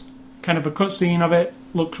you kind of a cutscene of it.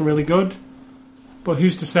 Looks really good. But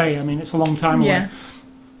who's to say? I mean, it's a long time away.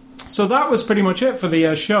 So that was pretty much it for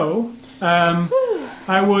the show.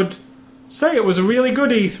 I would say it was a really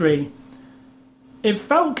good E3. It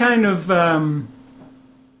felt kind of...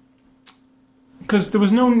 because there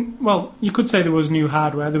was no... Well, you could say there was new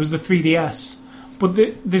hardware. There was the 3DS. But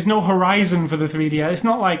there's no horizon for the 3DS. It's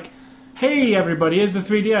not like... Hey everybody, here's the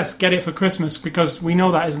 3DS, get it for Christmas, because we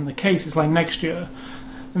know that isn't the case. It's like next year.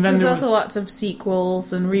 And then There's also lots of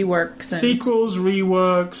sequels and reworks. Sequels,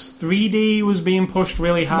 reworks, 3D was being pushed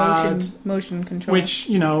really hard. Motion control. Which,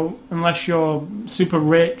 you know, unless you're super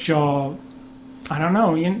rich or... I don't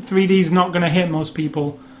know, 3D's not going to hit most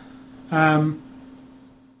people. It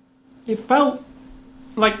felt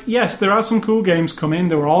like, yes, there are some cool games coming.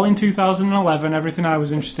 They were all in 2011, everything I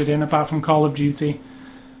was interested in, apart from Call of Duty.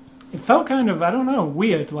 It felt kind of, I don't know,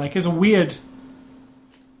 weird. Like, it's a weird...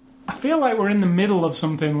 I feel like we're in the middle of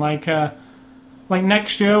something. Like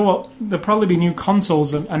next year, there'll probably be new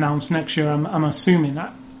consoles announced next year, I'm assuming.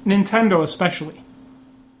 Nintendo especially.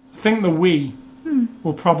 I think the Wii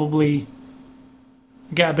will probably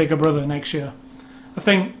get a bigger brother next year. I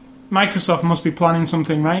think Microsoft must be planning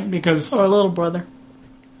something, right? Because... Or a little brother.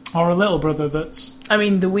 Or a little brother that's... I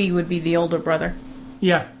mean, the Wii would be the older brother.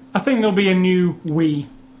 Yeah. I think there'll be a new Wii.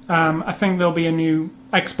 I think there'll be a new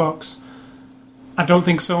Xbox. I don't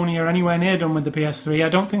think Sony are anywhere near done with the PS3. I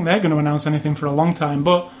don't think they're going to announce anything for a long time.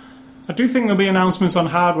 But I do think there'll be announcements on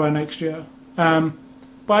hardware next year. But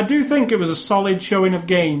I do think it was a solid showing of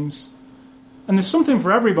games. And there's something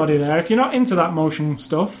for everybody there. If you're not into that motion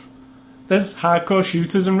stuff, there's hardcore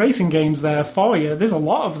shooters and racing games there for you. There's a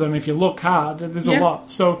lot of them if you look hard. There's a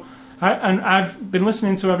lot. So, I've been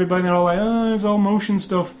listening to everybody and they're all like, oh, it's all motion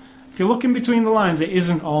stuff. If you look in between the lines, it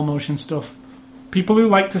isn't all motion stuff. People who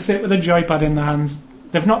like to sit with a joypad in their hands,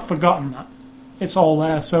 they've not forgotten that. It's all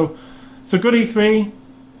there. So it's a good E3.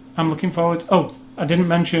 I'm looking forward. Oh, I didn't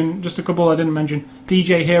mention, just a couple I didn't mention.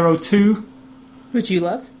 DJ Hero 2. Which you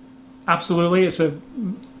love? Absolutely. It's a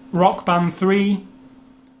Rock Band 3.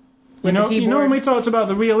 With the keyboard. You know when we talked about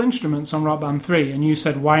the real instruments on Rock Band 3 and you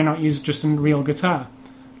said, why not use just a real guitar?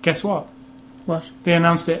 Guess what? What? They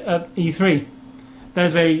announced it at E3.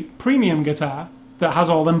 there's a premium guitar that has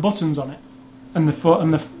all them buttons on it and the foot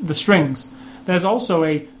and the strings. There's also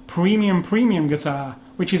a premium guitar,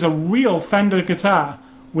 which is a real Fender guitar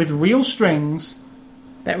with real strings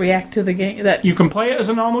that react to the game. That you can play it as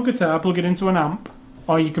a normal guitar, plug it into an amp,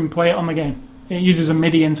 or you can play it on the game. It uses a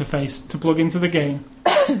MIDI interface to plug into the game.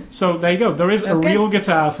 So there you go. There is a real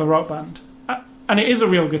guitar for Rock Band. And it is a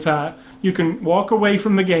real guitar. You can walk away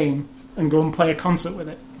from the game and go and play a concert with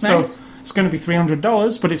it. Nice. So it's going to be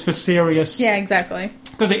 $300, but it's for serious. Yeah, exactly.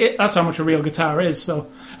 Because that's how much a real guitar is. So,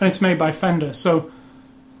 and it's made by Fender. So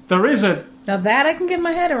there is a... Now that I can get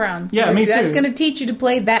my head around. Yeah, me too. That's going to teach you to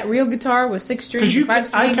play that real guitar with 6 strings and 5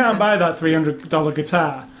 strings. I can't buy that $300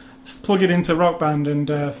 guitar, plug it into Rock Band, and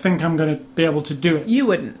think I'm going to be able to do it. You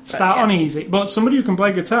wouldn't. Start on easy. But somebody who can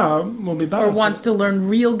play guitar will be better. Or wants to learn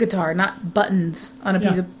real guitar, not buttons on a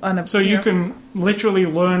piece of... So you can literally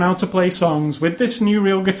learn how to play songs with this new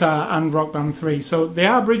real guitar and Rock Band 3. So they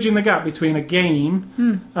are bridging the gap between a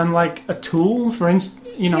game and like a tool, for instance.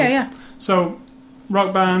 Yeah. So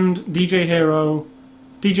Rock Band, DJ Hero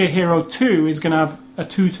 2 is going to have a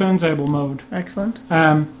 2 turntable mode. Excellent.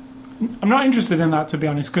 I'm not interested in that, to be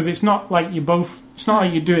honest, because it's not like you both... It's not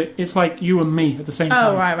like you do it. It's like you and me at the same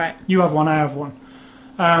time. Oh, right. You have one, I have one.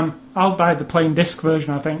 I'll buy the plain disc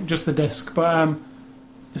version, I think, just the disc. But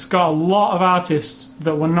it's got a lot of artists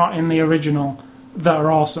that were not in the original that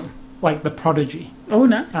are awesome, like The Prodigy. Oh,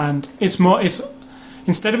 nice. And it's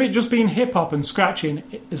instead of it just being hip-hop and scratching,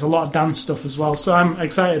 it's a lot of dance stuff as well. So I'm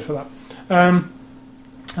excited for that. And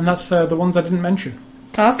that's the ones I didn't mention.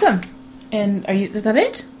 Awesome. And is that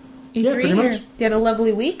it? E3, yeah, pretty much. You had a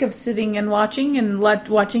lovely week of sitting and watching and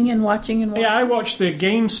watching. Yeah, I watched the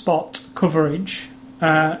GameSpot coverage.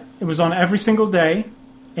 It was on every single day,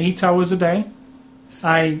 8 hours a day. We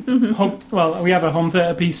have a home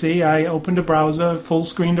theater PC. I opened a browser, full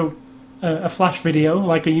screened a flash video,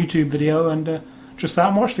 like a YouTube video, and just sat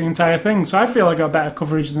and watched the entire thing. So I feel I got better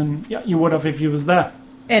coverage than you would have if you was there.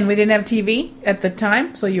 And we didn't have TV at the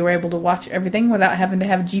time, so you were able to watch everything without having to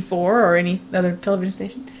have G4 or any other television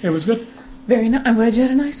station. It was good. Very nice. I'm glad you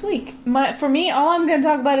had a nice week. For me, all I'm going to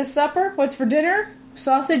talk about is supper. What's for dinner?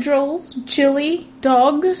 Sausage rolls, chili,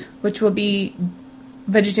 dogs, which will be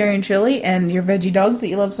vegetarian chili, and your veggie dogs that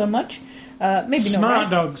you love so much. Maybe Smart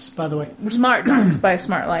Dogs, by the way. Smart Dogs by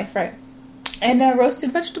Smart Life, right. And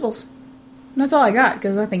roasted vegetables. And that's all I got,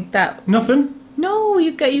 because I think that... Nothing? No,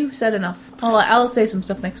 you said enough. I'll say some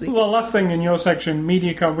stuff next week. Well, last thing in your section,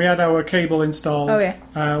 MediaCom, we had our cable installed. Oh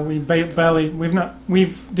yeah. We've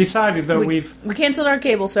decided that we canceled our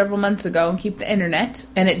cable several months ago and keep the internet,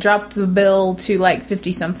 and it dropped the bill to like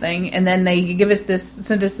 50 something, and then they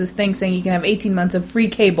sent us this thing saying you can have 18 months of free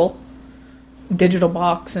cable, digital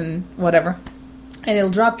box and whatever, and it'll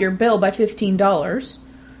drop your bill by $15.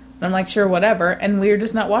 I'm like, sure, whatever, and we were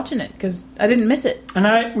just not watching it because I didn't miss it.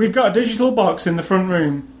 And we've got a digital box in the front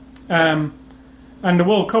room, and the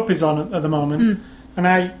World Cup is on at the moment. And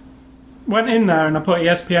I went in there and I put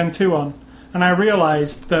ESPN2 on, and I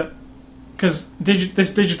realised that because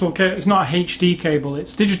this digital cable, it's not a HD cable,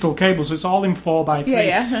 it's digital cable, so it's all in 4x3.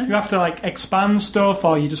 Yeah. You have to like expand stuff,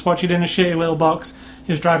 or you just watch it in a shitty little box.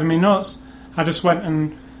 It was driving me nuts. I just went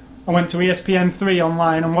to ESPN3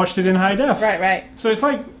 online and watched it in high def. Right. So it's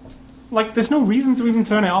like there's no reason to even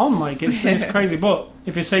turn it on. Like it's crazy. But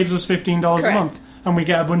if it saves us $15 a month and we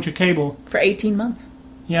get a bunch of cable for 18 months,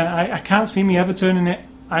 yeah, I can't see me ever turning it.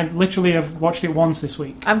 I literally have watched it once this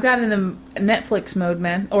week. I've got in the Netflix mode,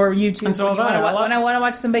 man, or YouTube. And so when I want to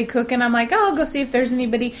watch somebody cooking, I'm like, I'll go see if there's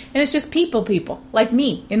anybody, and it's just people like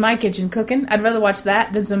me in my kitchen cooking. I'd rather watch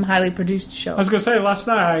that than some highly produced show. I was going to say, last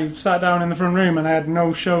night I sat down in the front room and I had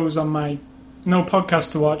no shows on no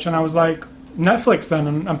podcast to watch, and I was like, Netflix then,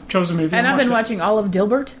 and I chose a movie. And I've been watching all of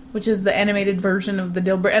Dilbert, which is the animated version of the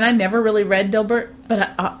Dilbert, and I never really read Dilbert,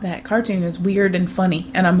 but that cartoon is weird and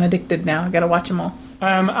funny, and I'm addicted now. I gotta watch them all.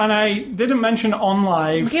 And I didn't mention On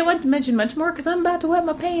Live. I can't want to mention much more because I'm about to wet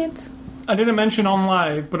my pants. I didn't mention On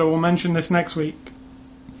Live, but I will mention this next week.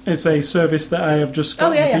 It's a service that I have just got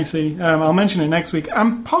on the PC. I'll mention it next week.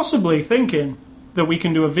 I'm possibly thinking that we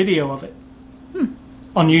can do a video of it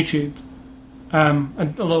on YouTube. A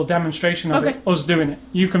little demonstration of us doing it.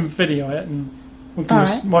 You can video it and we can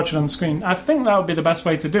just watch it on the screen. I think that would be the best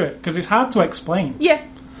way to do it because it's hard to explain. Yeah.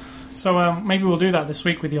 So maybe we'll do that this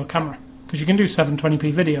week with your camera because you can do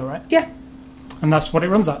 720p video, right? Yeah. And that's what it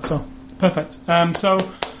runs at, so perfect. So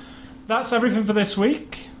that's everything for this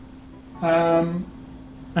week. An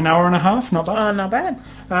hour and a half, not bad. Not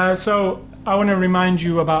bad. So I want to remind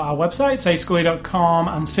you about our websites, ascully.com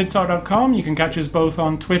and sidtalk.com. You can catch us both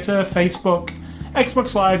on Twitter, Facebook,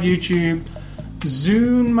 Xbox Live, YouTube,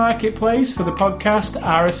 Zune Marketplace for the podcast,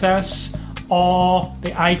 RSS, or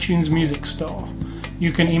the iTunes Music Store.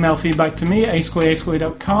 You can email feedback to me at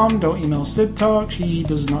ascally@ascally.com. Don't email Sid Talk, she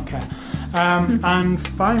does not care. And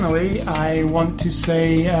finally, I want to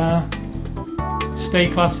say stay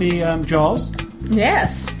classy, Jaws.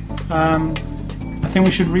 Yes. I think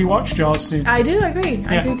we should rewatch Jaws soon. I do agree.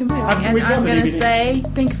 I agree completely. And I'm going to say,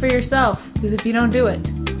 think for yourself, because if you don't do it,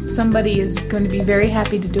 somebody is going to be very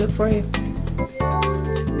happy to do it for you.